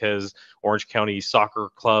day because Orange County Soccer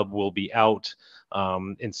Club will be out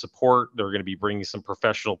in support. They're going to be bringing some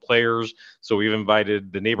professional players. So we've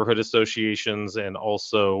invited the neighborhood associations and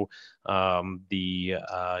also the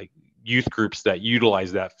youth groups that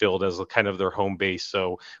utilize that field as a kind of their home base.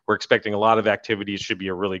 So we're expecting a lot of activity. It should be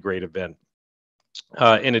a really great event.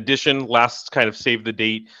 In addition, last kind of save the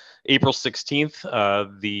date, April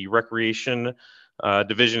 16th, the Recreation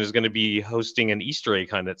Division is going to be hosting an Easter egg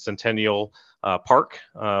hunt at Centennial Park.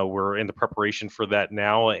 We're in the preparation for that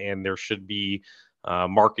now, and there should be a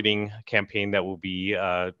marketing campaign that will be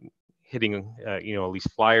hitting at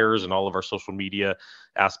least flyers and all of our social media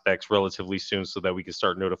aspects relatively soon so that we can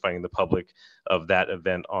start notifying the public of that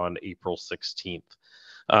event on April 16th.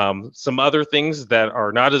 Some other things that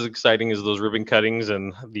are not as exciting as those ribbon cuttings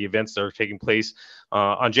and the events that are taking place.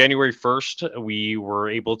 On January 1st, we were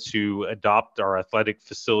able to adopt our athletic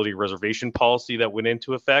facility reservation policy that went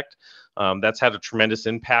into effect. That's had a tremendous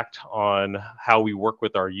impact on how we work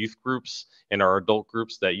with our youth groups and our adult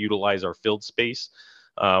groups that utilize our field space.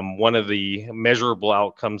 One of the measurable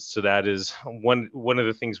outcomes to that is one of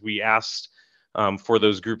the things we asked for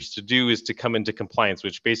those groups to do is to come into compliance,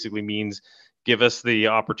 which basically means give us the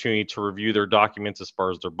opportunity to review their documents as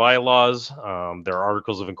far as their bylaws, their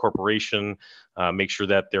articles of incorporation, make sure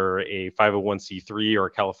that they're a 501c3 or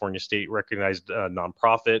a California state recognized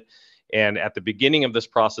nonprofit. And at the beginning of this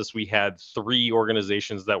process, we had 3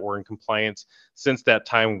 organizations that were in compliance. Since that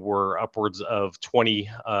time, we're upwards of 20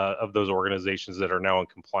 of those organizations that are now in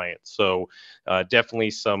compliance. So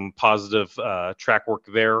definitely some positive track work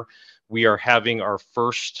there. we are having our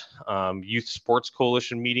first Youth Sports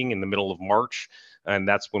Coalition meeting in the middle of March, and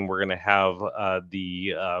that's when we're going to have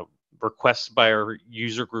the requests by our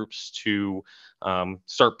user groups to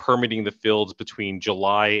start permitting the fields between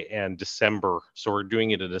July and December. So we're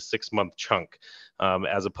doing it in a 6-month chunk,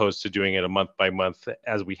 as opposed to doing it a month by month,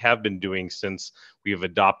 as we have been doing since we have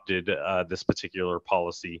adopted this particular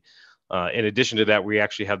policy. In addition to that, we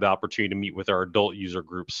actually have the opportunity to meet with our adult user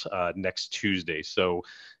groups next Tuesday. So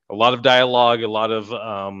a lot of dialogue, a lot of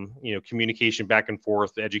communication back and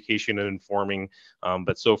forth, education and informing,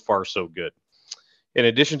 but so far so good. In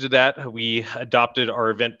addition to that, we adopted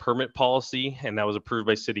our event permit policy, and that was approved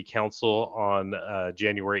by City Council on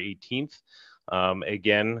January 18th.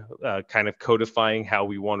 Again, kind of codifying how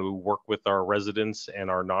we want to work with our residents and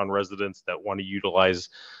our non-residents that want to utilize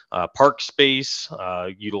park space,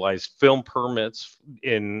 utilize film permits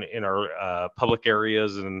in our public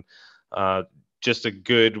areas, and just a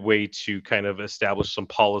good way to kind of establish some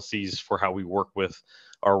policies for how we work with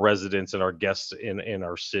our residents and our guests in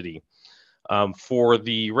our city. For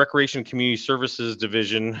the Recreation Community Services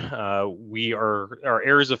Division, our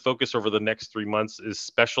areas of focus over the next 3 months is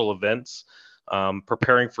special events,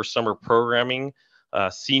 preparing for summer programming,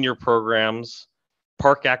 senior programs,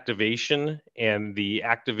 park activation, and the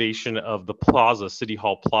activation of the plaza, City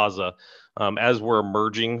Hall Plaza. As we're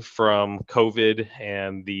emerging from COVID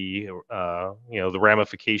and the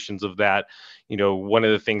ramifications of that, one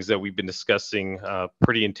of the things that we've been discussing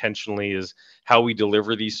pretty intentionally is how we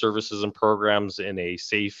deliver these services and programs in a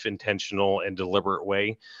safe, intentional, and deliberate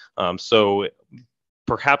way. So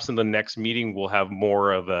perhaps in the next meeting, we'll have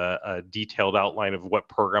more of a detailed outline of what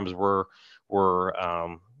programs we're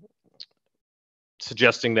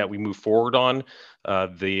suggesting that we move forward on.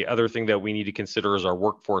 The other thing that we need to consider is our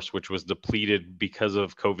workforce, which was depleted because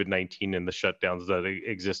of COVID-19 and the shutdowns that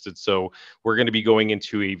existed. So we're going to be going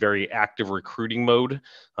into a very active recruiting mode,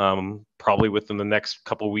 probably within the next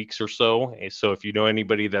couple of weeks or so. So if you know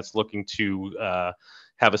anybody that's looking to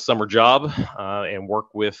have a summer job and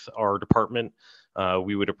work with our department,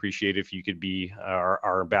 we would appreciate if you could be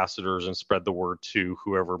our ambassadors and spread the word to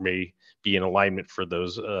whoever may be in alignment for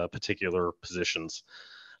those particular positions.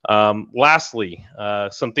 Lastly,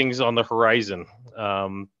 some things on the horizon.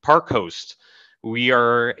 Park host. We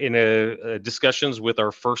are in discussions with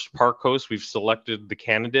our first park host. We've selected the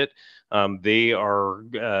candidate. We're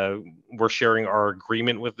sharing our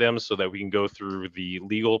agreement with them so that we can go through the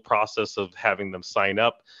legal process of having them sign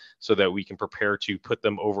up, so that we can prepare to put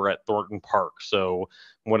them over at Thornton Park. So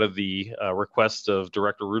one of the requests of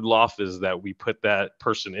Director Rudloff is that we put that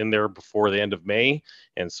person in there before the end of May.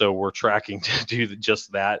 And so we're tracking to do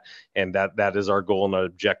just that. And that is our goal and our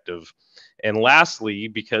objective. And lastly,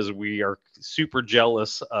 because we are super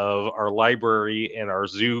jealous of our library and our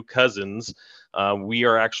zoo cousins, we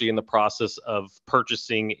are actually in the process of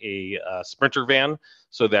purchasing a Sprinter van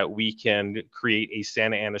so that we can create a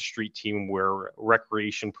Santa Ana street team where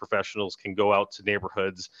recreation professionals can go out to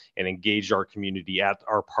neighborhoods and engage our community at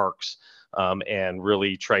our parks, and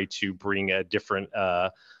really try to bring a different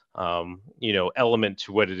element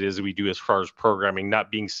to what it is we do as far as programming,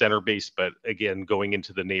 not being center-based, but again, going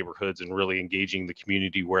into the neighborhoods and really engaging the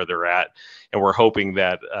community where they're at. And we're hoping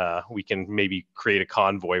that we can maybe create a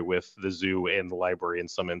convoy with the zoo and the library in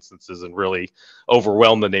some instances and really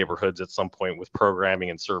overwhelm the neighborhoods at some point with programming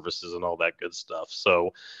and services and all that good stuff.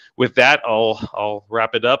 So with that, I'll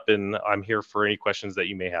wrap it up, and I'm here for any questions that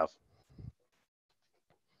you may have.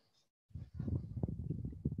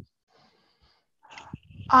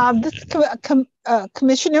 This is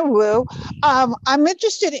Commissioner Wu. I'm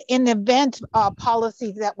interested in event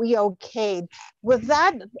policies that we okayed. Was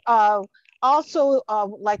that also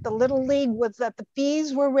like the Little League, was that the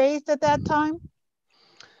fees were raised at that time?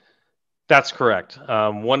 That's correct.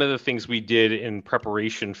 One of the things we did in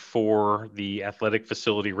preparation for the athletic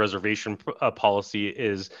facility reservation policy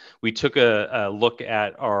is we took a look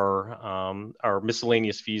at our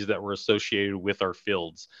miscellaneous fees that were associated with our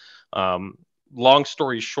fields. Long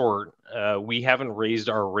story short, we haven't raised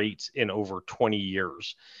our rates in over 20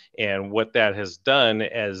 years. And what that has done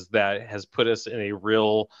is that has put us in a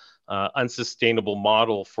real unsustainable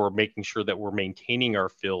model for making sure that we're maintaining our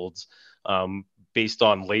fields based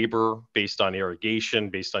on labor, based on irrigation,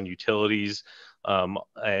 based on utilities,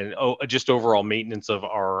 and just overall maintenance of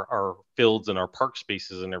our fields and our park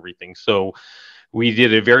spaces and everything. So we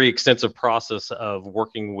did a very extensive process of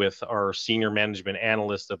working with our senior management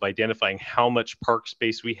analyst of identifying how much park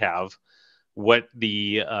space we have, what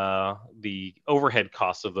the overhead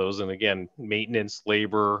costs of those, and again, maintenance,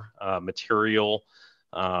 labor, material,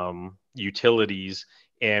 utilities,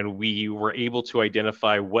 and we were able to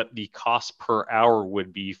identify what the cost per hour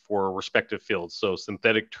would be for respective fields. So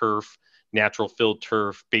synthetic turf, natural field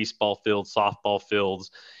turf, baseball fields, softball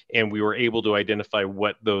fields, and we were able to identify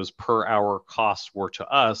what those per hour costs were to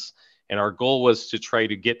us. And our goal was to try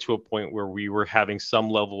to get to a point where we were having some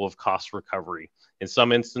level of cost recovery. In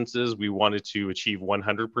some instances, we wanted to achieve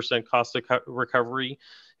 100% cost recovery.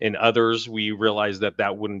 In others, we realized that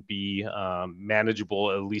that wouldn't be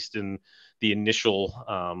manageable, at least in the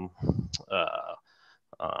initial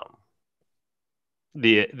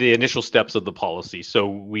the initial steps of the policy. So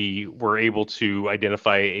we were able to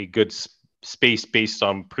identify a good space based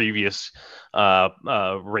on previous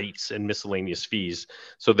rates and miscellaneous fees.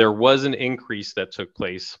 So there was an increase that took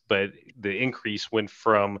place, but the increase went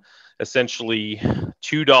from essentially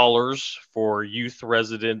 $2 for youth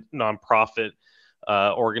resident nonprofit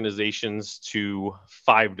organizations to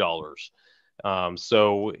 $5.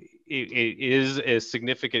 So it is a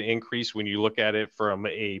significant increase when you look at it from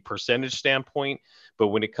a percentage standpoint, but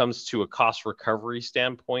when it comes to a cost recovery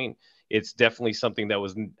standpoint, it's definitely something that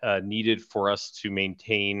was needed for us to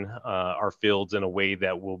maintain our fields in a way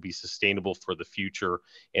that will be sustainable for the future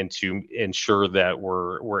and to ensure that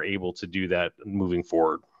we're able to do that moving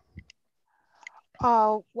forward.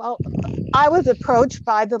 Well, I was approached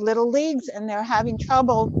by the Little Leagues, and they're having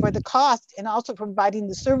trouble for the cost and also providing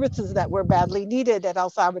the services that were badly needed at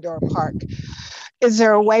El Salvador Park. Is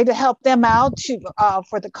there a way to help them out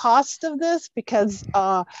for the cost of this? Because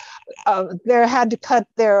they had to cut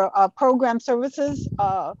their program services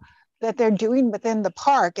that they're doing within the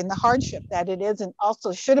park and the hardship that it is, and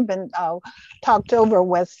also should have been talked over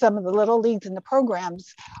with some of the Little Leagues and the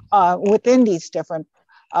programs within these different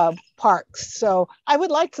parks. So I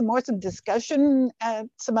would like some discussion at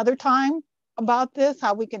some other time about this,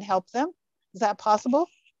 how we can help them. Is that possible?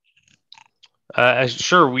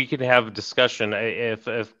 Sure, we could have a discussion. If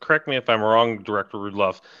correct me if I'm wrong, Director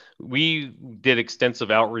Rudloff, we did extensive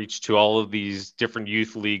outreach to all of these different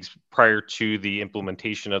youth leagues prior to the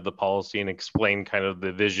implementation of the policy and explained kind of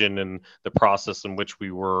the vision and the process in which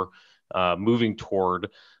we were moving toward.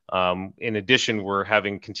 In addition, we're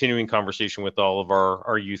having continuing conversation with all of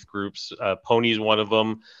our youth groups. Pony's one of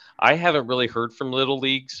them. I haven't really heard from Little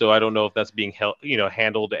League, so I don't know if that's being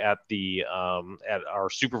handled at the at our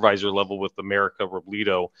supervisor level with America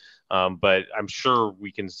Robledo. But I'm sure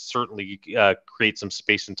we can certainly create some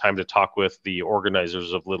space and time to talk with the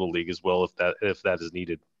organizers of Little League as well, if that is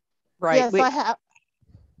needed. Right. Yes, I have.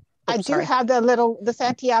 I do have the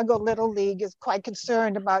Santiago Little League is quite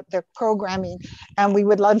concerned about their programming, and we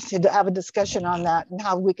would love to have a discussion on that and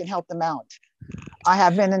how we can help them out. I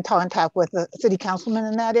have been in contact with the city councilman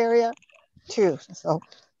in that area too, so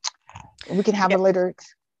we can have a later.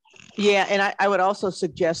 Yeah, and I would also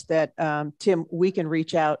suggest that, Tim, we can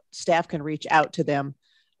reach out, staff can reach out to them.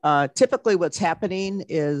 Typically what's happening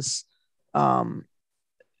is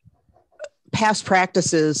past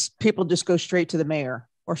practices, people just go straight to the mayor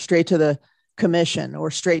or straight to the commission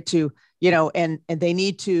or straight to, and they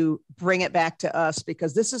need to bring it back to us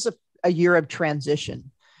because this is a year of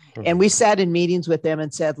transition. Mm-hmm. And we sat in meetings with them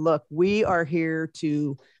and said, look, we are here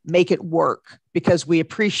to make it work because we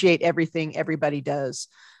appreciate everything everybody does.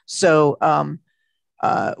 So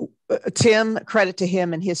Tim, credit to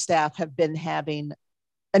him and his staff, have been having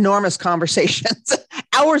enormous conversations,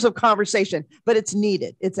 hours of conversation, but it's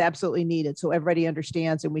needed. It's absolutely needed. So everybody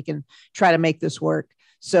understands and we can try to make this work.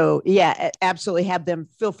 So yeah, absolutely have them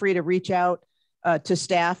feel free to reach out to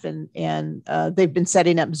staff and they've been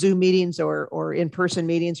setting up Zoom meetings or in-person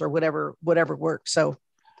meetings or whatever works. So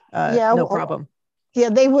yeah, no problem. Yeah,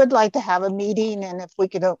 they would like to have a meeting, and if we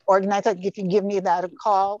could organize it, if you give me that a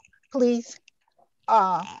call, please.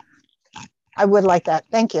 I would like that.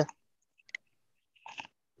 Thank you.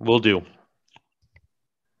 Will do.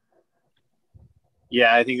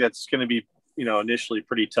 Yeah, I think that's going to be, initially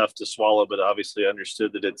pretty tough to swallow, but obviously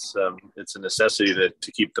understood that it's a necessity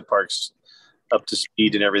to keep the parks up to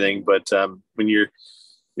speed and everything. But when you're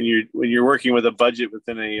working with a budget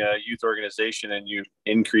within a youth organization and you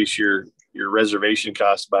increase your reservation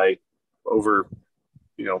cost by over,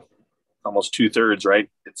 almost 2/3, right?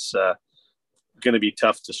 It's going to be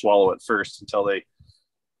tough to swallow at first until they,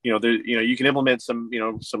 you can implement some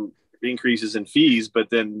increases in fees,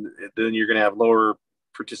 but then you're going to have lower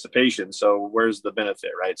participation. So where's the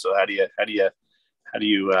benefit, right? So how do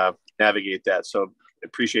you navigate that? So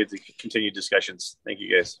appreciate the continued discussions. Thank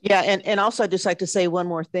you, guys. Yeah, and also I'd just like to say one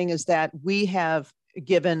more thing is that we have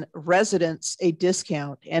given residents a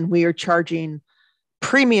discount, and we are charging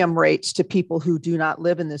premium rates to people who do not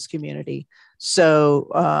live in this community.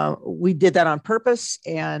 So we did that on purpose,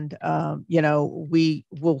 and we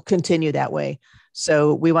will continue that way.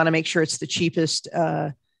 So we want to make sure it's the cheapest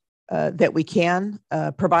that we can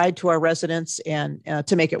provide to our residents, and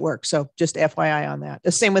to make it work. So just FYI on that.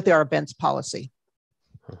 The same with our events policy.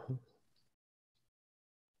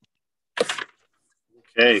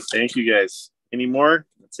 Okay, thank you guys. Any more?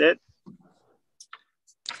 That's it.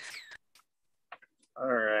 All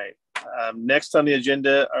right. Next on the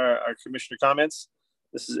agenda are our commissioner comments.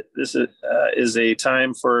 This is a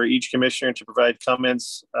time for each commissioner to provide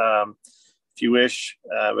comments if you wish,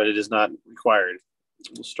 but it is not required.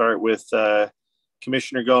 We'll start with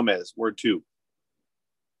Commissioner Gomez, Ward 2.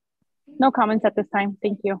 No comments at this time.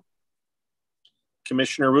 Thank you.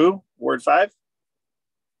 Commissioner Wu, Ward 5.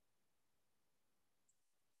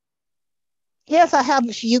 Yes, I have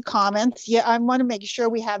a few comments. Yeah, I want to make sure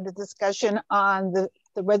we have the discussion on the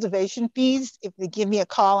reservation fees, if they give me a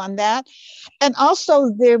call on that. And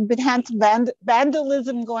also there have been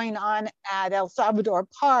vandalism going on at El Salvador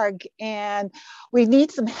Park, and we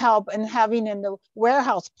need some help in having in the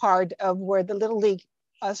warehouse part of where the Little League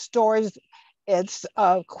stores its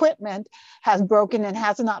equipment has broken and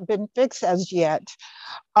has not been fixed as yet.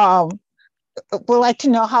 We'd like to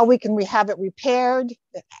know how we can have it repaired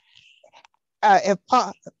as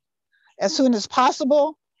soon as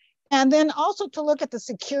possible. And then also to look at the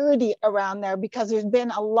security around there, because there's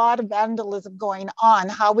been a lot of vandalism going on,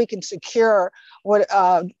 how we can secure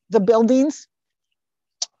the buildings.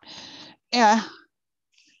 And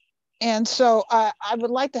so I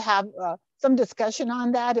would like to have some discussion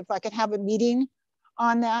on that. If I could have a meeting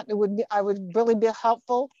on that, I would really be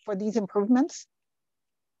helpful for these improvements.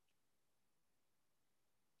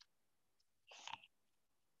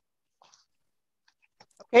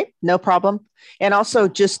 Okay, no problem. And also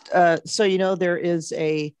just so you know, there is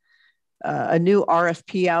a new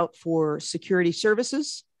RFP out for security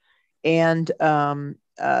services, and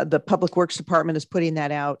the Public Works Department is putting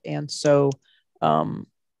that out. And so,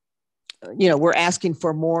 we're asking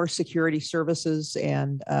for more security services,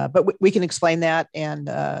 and but we can explain that and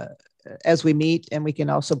as we meet, and we can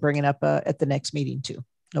also bring it up at the next meeting too.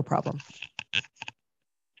 No problem.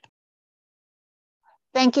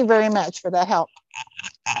 Thank you very much for that help.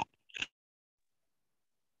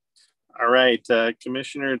 All right,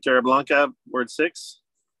 Commissioner Torreblanca, Ward 6.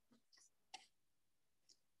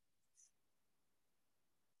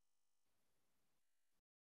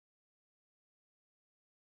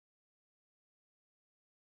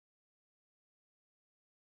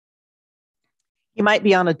 You might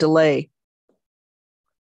be on a delay.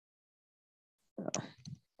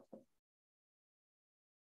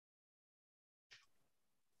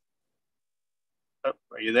 Oh,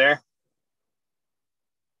 are you there?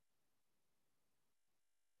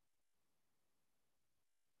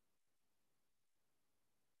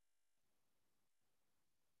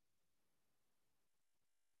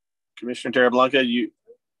 Commissioner Torreblanca, you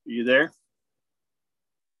there?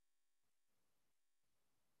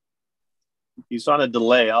 He's on a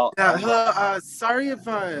delay. Yeah, hello. Sorry if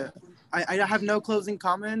I have no closing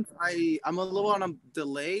comments. I'm a little on a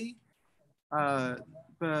delay, but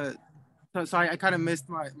so I kind of missed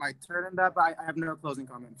my turn in that. But I have no closing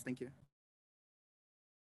comments. Thank you.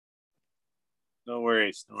 No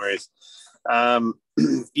worries, no worries.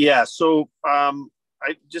 Yeah, so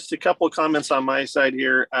just a couple of comments on my side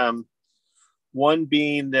here. One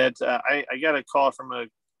being that I got a call from a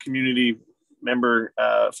community member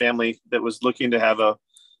family that was looking to have a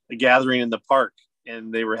gathering in the park,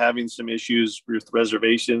 and they were having some issues with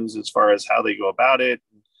reservations as far as how they go about it.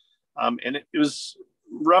 And it was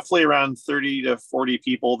roughly around 30 to 40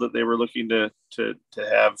 people that they were looking to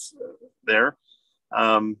have there.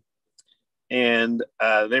 And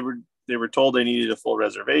they were told they needed a full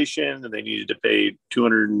reservation, and they needed to pay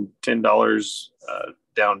 $210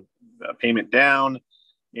 down payment down,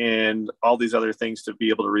 and all these other things to be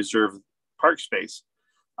able to reserve park space.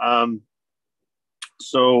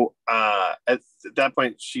 So at that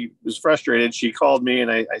point, she was frustrated. She called me, and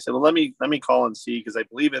I said, well, let me call and see, because I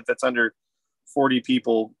believe if it's under 40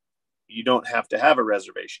 people, you don't have to have a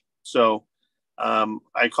reservation. So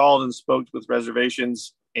I called and spoke with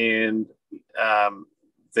reservations, and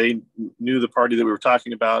they knew the party that we were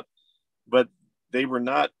talking about, but they were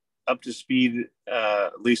not up to speed,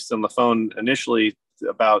 at least on the phone initially,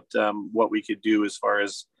 about what we could do as far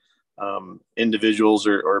as individuals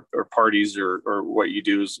or parties or what you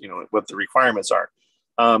do is, what the requirements are.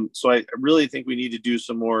 So I really think we need to do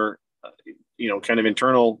some more, kind of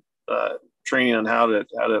internal training on how to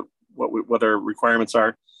what our requirements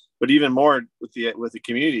are, but even more with the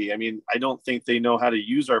community. I mean, I don't think they know how to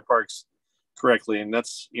use our parks correctly. And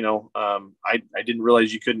that's, I didn't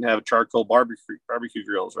realize you couldn't have charcoal barbecue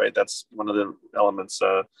grills, right? That's one of the elements.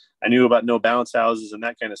 I knew about no bounce houses and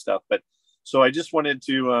that kind of stuff, but so I just wanted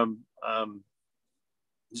to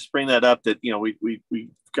just bring that up, that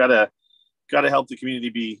we gotta help the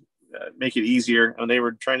community make it easier. And they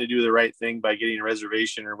were trying to do the right thing by getting a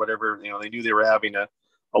reservation or whatever. They knew they were having a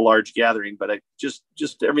large gathering, but I just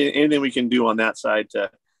anything we can do on that side to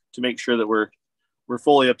make sure that we're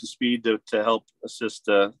fully up to speed to help assist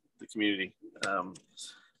the community on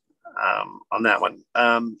that one.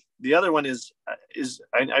 The other one is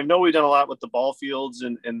I know we've done a lot with the ball fields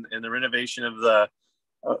and the renovation of the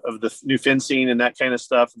new fencing and that kind of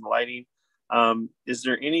stuff and the lighting. Is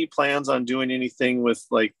there any plans on doing anything with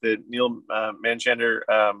like the Neil Manchander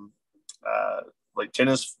like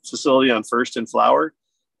tennis facility on First and Flower?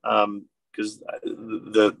 Because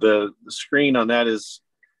the screen on that is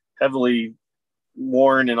heavily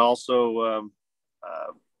worn and also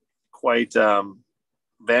quite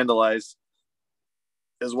vandalized,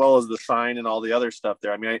 as well as the sign and all the other stuff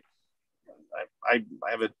there. I mean, I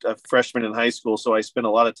have a freshman in high school, so I spend a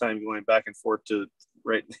lot of time going back and forth to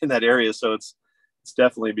right in that area. So it's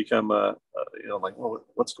definitely become like, well,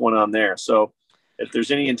 what's going on there? So if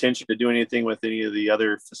there's any intention to do anything with any of the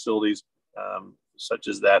other facilities, such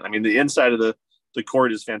as that, I mean, the inside of the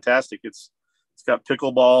court is fantastic. It's got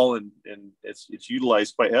pickleball and it's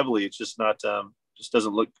utilized quite heavily. It's just not just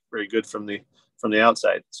doesn't look very good from the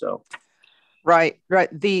outside. So right.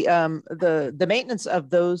 The maintenance of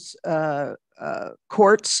those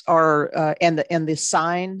courts are and the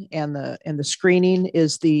sign and the screening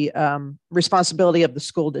is the responsibility of the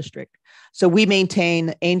school district. So we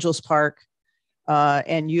maintain Angels Park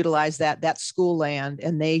and utilize that school land,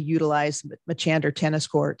 and they utilize Manchander tennis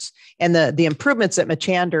courts. And the improvements at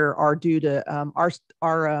Manchander are due to our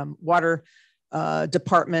water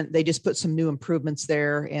department. They just put some new improvements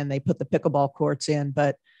there, and they put the pickleball courts in.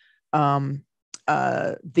 But the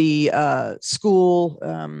school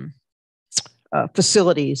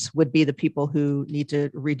facilities would be the people who need to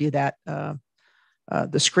redo that,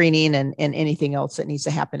 the screening and anything else that needs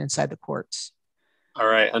to happen inside the courts. All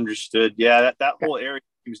right, understood. Yeah, that whole area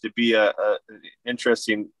seems to be a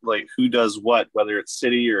interesting, like who does what, whether it's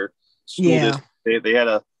city or school. Yeah. They had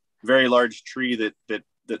a very large tree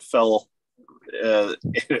that fell.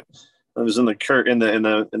 It was in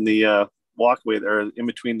the walkway there, in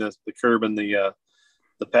between the curb and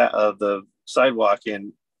the sidewalk,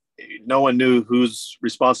 and no one knew whose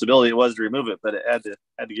responsibility it was to remove it, but it had to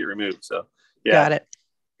get removed. So yeah,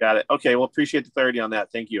 got it. Okay, well, appreciate the clarity on that.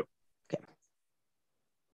 Thank you.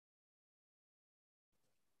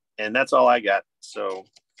 And that's all I got. So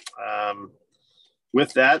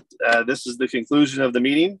with that, this is the conclusion of the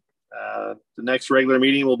meeting. The next regular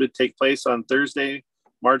meeting will take place on Thursday,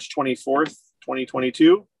 March 24th,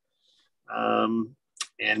 2022.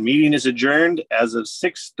 And meeting is adjourned as of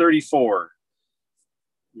 6:34.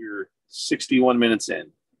 You're 61 minutes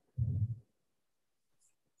in.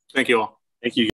 Thank you all. Thank you.